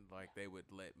mean? Like, they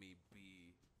would let me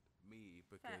be me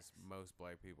because Facts. most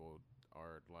black people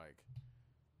are, like,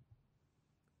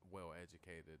 well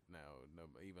educated now. No,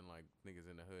 even, like, niggas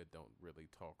in the hood don't really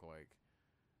talk like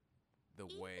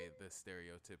the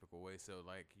stereotypical way. So,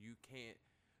 like, you can't.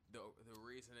 The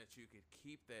reason that you could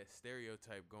keep that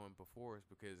stereotype going before is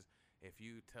because if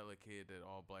you tell a kid that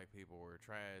all black people were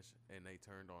trash and they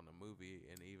turned on a movie,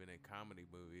 and even in comedy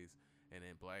movies, And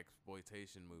in black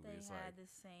exploitation They movies, had like the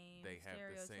same they have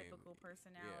the same stereotypical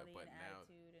personality but and now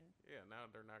attitude, and now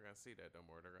they're not gonna see that no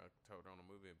more. They're gonna turn on a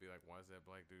movie and be like, why is that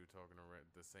black dude talking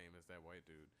the same as that white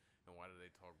dude, and why do they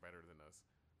talk better than us?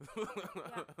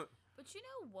 yeah. But you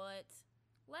know what?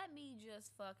 Let me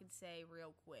just fucking say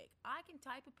real quick. I can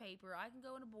type a paper, I can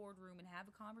go in a boardroom and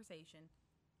have a conversation.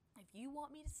 If you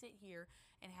want me to sit here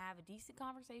and have a decent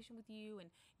conversation with you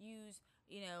and use,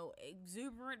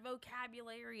 exuberant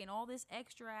vocabulary and all this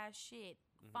extra ass shit,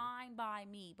 fine by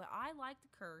me. But I like to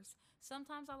curse.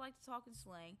 Sometimes I like to talk in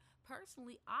slang.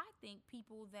 Personally, I think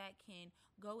people that can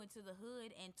go into the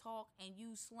hood and talk and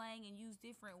use slang and use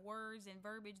different words and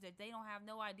verbiage that they don't have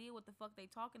no idea what the fuck they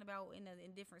talking about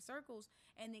in different circles,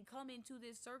 and then come into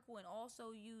this circle and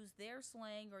also use their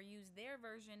slang or use their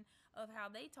version of how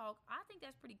they talk, I think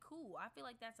that's pretty cool. I feel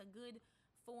like that's a good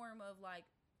form of like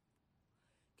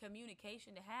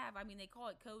communication to have. I mean, they call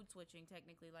it code switching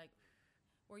technically, like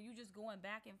where you just going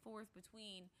back and forth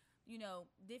between,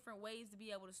 different ways to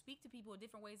be able to speak to people,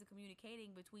 different ways of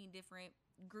communicating between different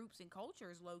groups and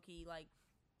cultures, low key. Like,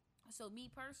 so me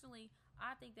personally,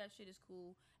 I think that shit is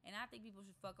cool, and I think people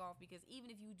should fuck off, because even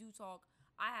if you do talk,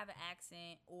 I have an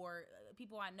accent, or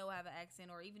people I know have an accent,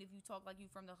 or even if you talk like you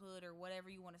from the hood or whatever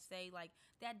you want to say, like,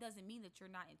 that doesn't mean that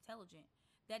you're not intelligent.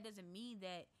 That doesn't mean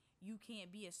that you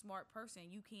can't be a smart person.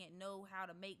 You can't know how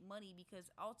to make money, because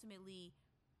ultimately,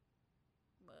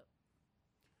 well,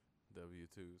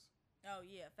 W-2s. oh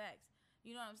yeah, facts.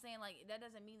 You know what I'm saying? Like, that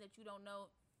doesn't mean that you don't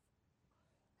know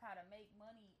how to make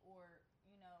money, or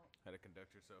How to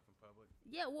conduct yourself in public.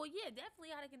 yeah, well, yeah, definitely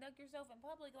how to conduct yourself in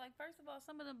public. Like, first of all,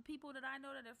 some of the people that I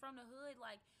know that are from the hood,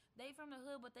 like, they from the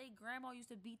hood, but they grandma used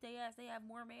to beat their ass. They have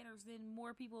more manners than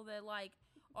more people that, like,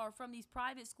 are from these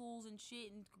private schools and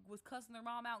shit and was cussing their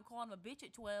mom out and calling them a bitch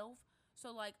at 12. So,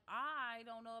 like, I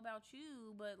don't know about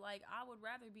you, but, like, I would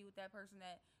rather be with that person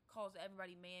that calls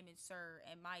everybody ma'am and sir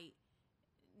and might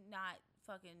not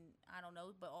fucking, I don't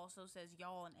know, but also says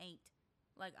y'all and ain't.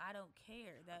 Like, I don't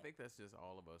care. I think that's just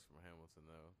all of us from Hamilton,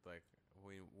 though. Like,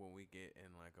 when we get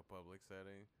in like a public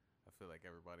setting, I feel like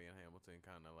everybody in Hamilton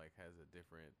kind of like has a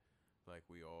different, like,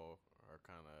 we all are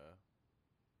kind of.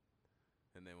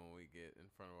 And then when we get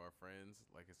in front of our friends,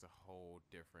 like, it's a whole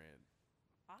different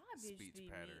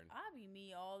speech pattern. I be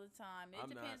me all the time. It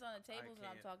depends on the tables that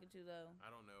I'm talking to, though.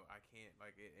 I don't know. I can't,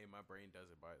 like, and my brain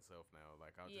does it by itself now.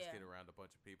 Like, I'll just Yeah. get around a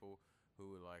bunch of people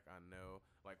who, like, I know.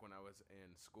 Like, when I was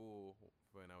in school,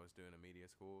 when I was doing a media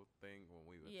school thing, when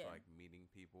we was, Yeah. like, meeting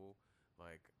people,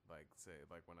 like, say,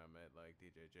 like, when I met, like,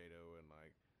 DJ Jado and,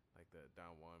 like the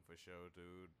Don Juan for show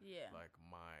dude. Yeah. Like,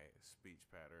 my speech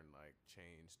pattern, like,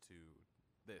 changed to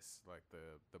this. Like,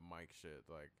 the mic shit.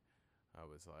 Like, I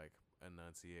was, like,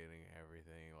 enunciating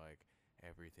everything, like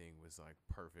everything was like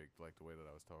perfect, like the way that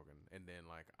I was talking. And then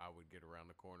like I would get around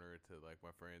the corner to like my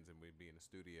friends and we'd be in the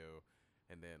studio,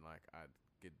 and then like I'd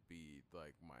be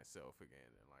like myself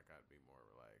again, and like I'd be more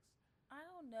relaxed. I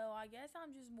don't know. I guess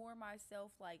I'm just more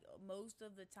myself, like, most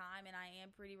of the time, and I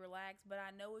am pretty relaxed. But I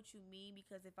know what you mean,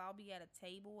 because if I'll be at a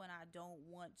table and I don't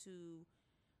want to,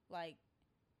 like,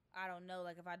 I don't know,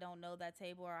 like, if I don't know that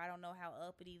table, or I don't know how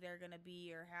uppity they're gonna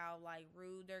be, or how, like,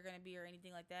 rude they're gonna be, or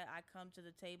anything like that, I come to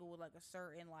the table with, like, a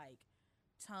certain, like,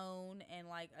 tone, and,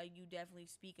 like, you definitely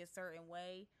speak a certain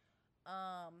way.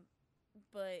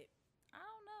 But I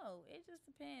don't know. It just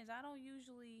depends. I'm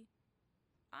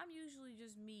usually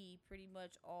just me pretty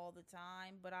much all the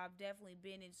time, but I've definitely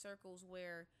been in circles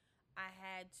where I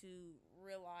had to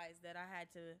realize that I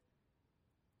had to,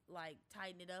 like,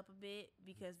 tighten it up a bit,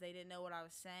 because they didn't know what I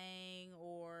was saying,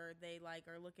 or they, like,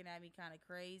 are looking at me kind of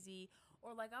crazy,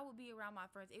 or, like, I would be around my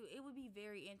friends. It would be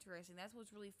very interesting. That's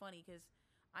what's really funny, because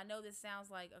I know this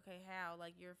sounds like, okay, how,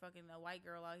 like, you're fucking a white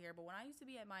girl out here, but when I used to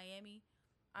be at Miami,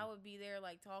 I would be there,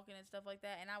 like, talking and stuff like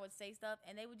that, and I would say stuff,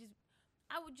 and I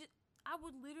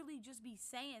would literally just be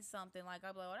saying something, like,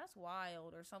 I'd be like, oh, that's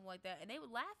wild, or something like that, and they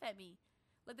would laugh at me.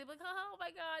 Like, they'd be like, oh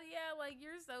my God, yeah, like,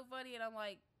 you're so funny, and I'm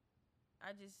like,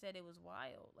 I just said it was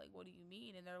wild. Like, what do you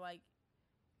mean? And they're like,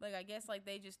 I guess, like,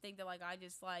 they just think that, like, I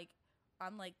just, like,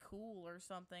 I'm, like, cool or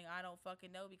something. I don't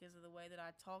fucking know, because of the way that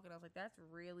I talk. And I was like, that's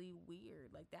really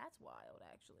weird. Like, that's wild,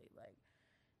 actually. Like,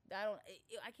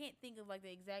 I can't think of, like,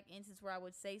 the exact instance where I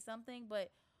would say something,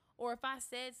 but, or if I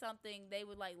said something, they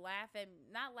would, like,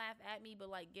 not laugh at me, but,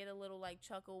 like, get a little, like,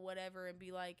 chuckle, whatever, and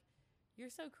be like, you're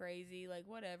so crazy, like,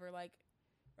 whatever, like,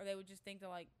 or they would just think that,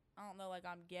 like, I don't know, like,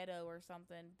 I'm ghetto or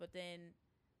something, but then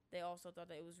they also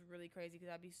thought that it was really crazy because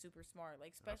I'd be super smart,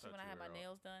 like, especially when I had my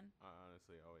nails done. I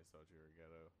honestly always thought you were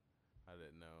ghetto. I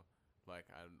didn't know. Like,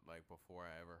 before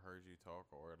I ever heard you talk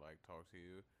or, like, talk to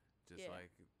you, Just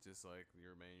Yeah. like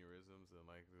your mannerisms and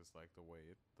like just like the way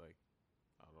it like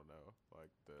I don't know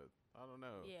like the I don't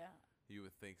know. Yeah. You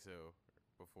would think so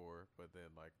before, but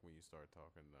then like when you start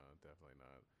talking, no, definitely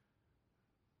not.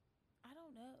 I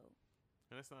don't know.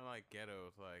 And it's not like ghetto.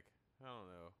 It's like I don't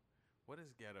know. What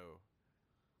is ghetto?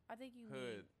 I think you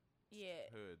Hood. mean,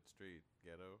 yeah. Hood, street,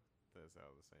 ghetto. That's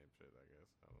all the same shit, I guess.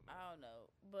 I don't know. I don't know,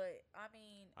 but I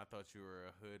mean, I thought you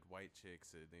were a hood white chick,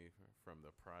 Sydney, from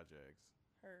the projects,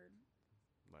 heard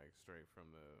like straight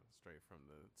from the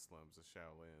slums of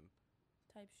Shaolin.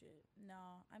 type shit.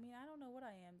 Nah, I mean, I don't know what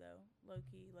I am though. Low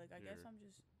key, like I guess You're- I'm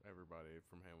just. Everybody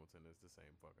from Hamilton is the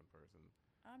same fucking person.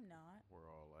 I'm not We're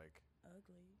all like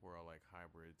ugly.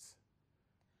 hybrids.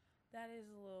 That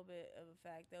is a little bit of a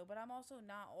fact though, but I'm also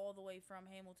not all the way from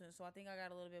Hamilton, so I think I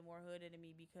got a little bit more hood in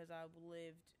me because I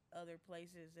lived other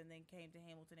places and then came to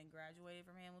Hamilton and graduated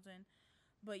from Hamilton.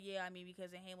 But yeah, I mean,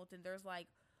 because in Hamilton there's like,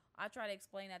 I try to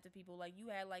explain that to people, like you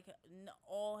had like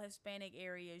all Hispanic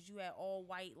areas, you had all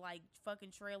white like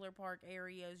fucking trailer park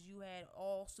areas, you had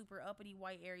all super uppity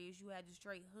white areas, you had the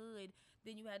straight hood,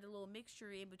 then you had the little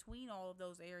mixture in between all of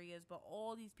those areas, but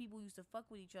all these people used to fuck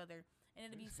with each other, and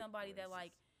it'd be somebody that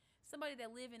like somebody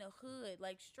that live in a hood,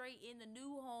 like straight in the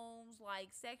new homes, like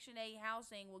Section 8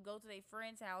 housing, will go to their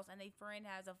friend's house and their friend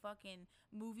has a fucking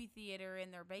movie theater in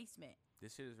their basement.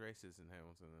 This shit is racist in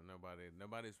Hamilton, and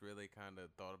nobody's really kind of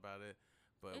thought about it.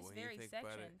 But It's when very you think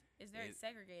about it, sectioned. It's very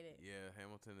segregated. yeah,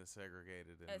 Hamilton is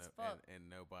segregated, and, As fuck. and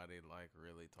nobody like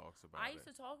really talks about I it. used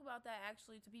to talk about that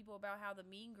actually to people about how the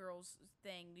Mean Girls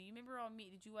thing. Do you remember on me?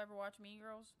 Did you ever watch Mean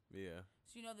Girls? Yeah,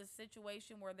 So you know the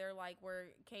situation where they're like, where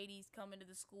Katie's coming to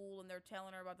the school and they're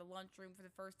telling her about the lunchroom for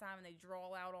the first time, and they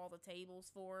draw out all the tables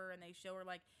for her, and they show her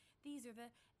like, these are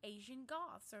the Asian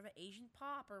goths or the Asian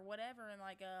pop or whatever, and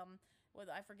like well,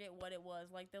 I forget what it was,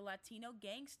 like the Latino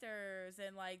gangsters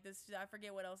and like this, I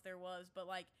forget what else there was, but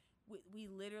like we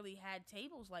literally had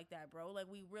tables like that, bro. Like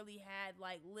we really had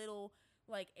like little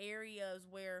like areas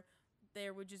where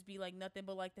there would just be like nothing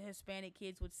but like the Hispanic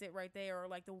kids would sit right there, or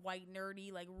like the white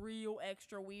nerdy like real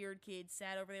extra weird kids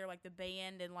sat over there, like the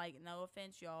band, and like no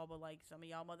offense y'all, but like some of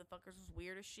y'all motherfuckers was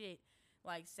weird as shit,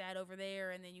 like sat over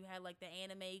there. And then you had like the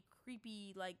anime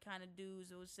creepy like kind of dudes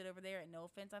that would sit over there, and no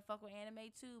offense, I fuck with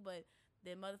anime too, but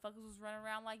them motherfuckers was running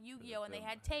around like Yu-Gi-Oh, and they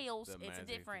had tails. the It's a Magic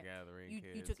the different. Gathering You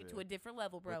kids, took it to yeah. a different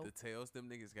level, bro. With the tails, them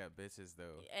niggas got bitches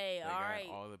though. Hey, They all got right.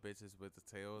 all the bitches with the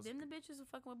tails. Them the bitches are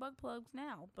fucking with bug plugs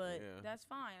now, but Yeah. that's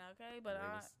fine, okay? But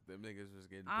them niggas was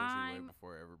getting pussy way I'm-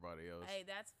 before everybody else. hey,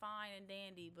 that's fine and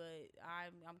dandy, but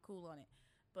I'm cool on it.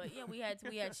 But yeah, we had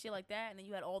shit like that, and then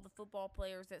you had all the football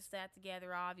players that sat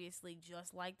together, obviously,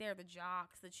 just like they're the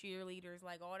jocks, the cheerleaders,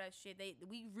 like all that shit.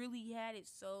 We really had it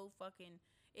so fucking.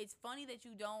 It's funny that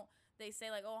you don't. They say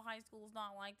like, oh, high school's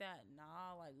not like that.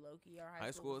 Nah, like Loki, our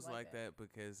High school was is like that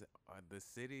because the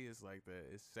city is like that.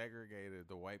 It's segregated.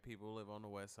 The white people live on the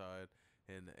west side,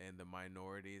 and the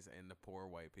minorities and the poor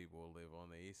white people live on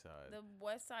the east side. The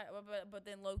west side, but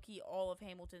then low key, all of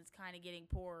Hamilton's kind of getting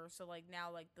poorer. So like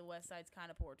now, like the west side's kind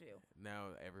of poor too. Now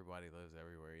everybody lives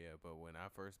everywhere, yeah. But when I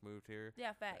first moved here,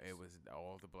 Yeah, facts. it was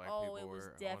all the black oh, people it was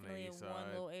were on the definitely east in one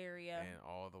side, little area and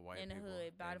all the white in the people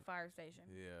hood by the and- fire station.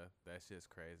 Yeah, that shit's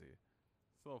crazy.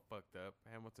 It's a little fucked up.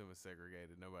 Hamilton was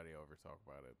segregated. Nobody ever talked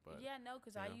about it, but Yeah, no,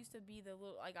 because I yeah. used to be the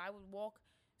little, like I would walk.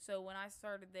 So when I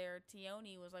started there,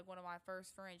 Tioni was like one of my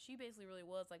first friends. She basically really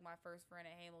was like my first friend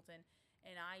at Hamilton,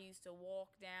 and I used to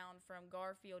walk down from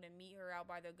Garfield and meet her out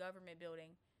by the government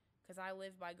building, because I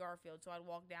lived by Garfield. So I'd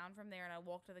walk down from there and I'd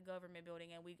walk to the government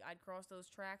building, and I'd cross those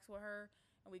tracks with her,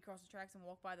 and we'd cross the tracks and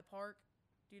walk by the park.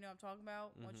 Do you know what I'm talking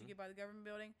about? Once you Mhm. get by the government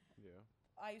building. yeah.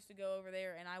 I used to go over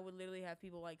there, and I would literally have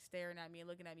people like staring at me and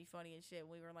looking at me funny and shit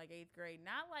when we were in like 8th grade.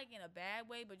 Not like in a bad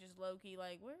way, but just low key,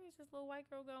 like, where is this little white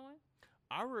girl going?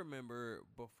 I remember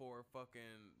before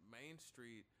fucking Main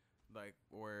Street, like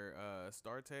where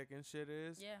StarTech and shit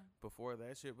is. Yeah. Before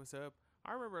that shit was up,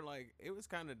 I remember like it was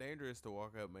kind of dangerous to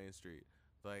walk up Main Street.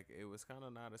 Like it was kind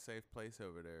of not a safe place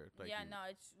over there. Like yeah, you- no,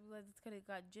 it's because it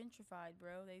got gentrified,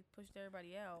 bro. They pushed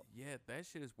everybody out. Yeah, that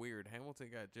shit is weird.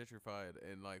 Hamilton got gentrified,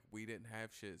 and like we didn't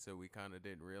have shit, so we kind of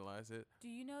didn't realize it. Do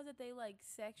you know that they like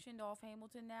sectioned off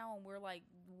Hamilton now, and we're like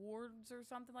wards or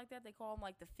something like that? They call them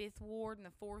like the 5th ward and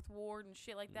the 4th ward and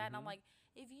shit like that. And I'm Mhm. like,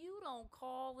 if you don't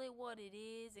call it what it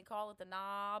is and call it the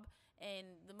knob and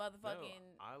the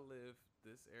motherfucking No, I live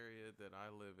this area that I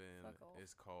live in Fuck off.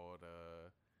 is called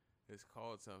it's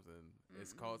called something.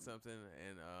 It's called something,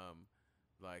 and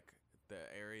like the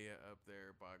area up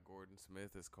there by Gordon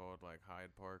Smith is called like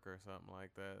Hyde Park or something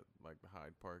like that, like the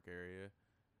Hyde Park area.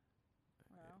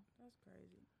 wow, that's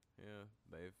crazy. Yeah,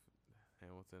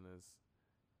 Hamilton is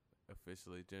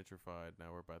officially gentrified.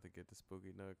 Now we're about to get to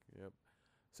Spooky Nook. Yep.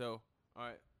 So, all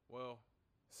right. Well,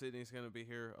 Sydney's gonna be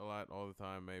here a lot, all the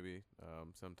time. Maybe.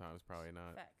 Sometimes, probably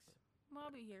not. Facts. Well,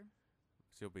 I'll be here.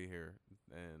 She'll be here,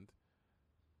 and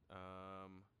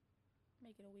um,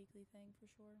 Make it a weekly thing for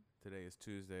sure. today is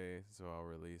Tuesday, so I'll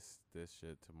release this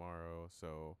shit tomorrow.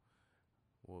 So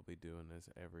we'll be doing this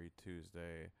every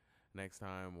Tuesday. Next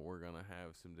time we're gonna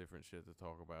have some different shit to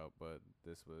talk about, but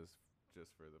this was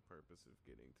just for the purpose of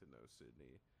getting to know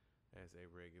Sydney as a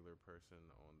regular person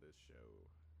on this show.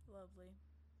 Lovely.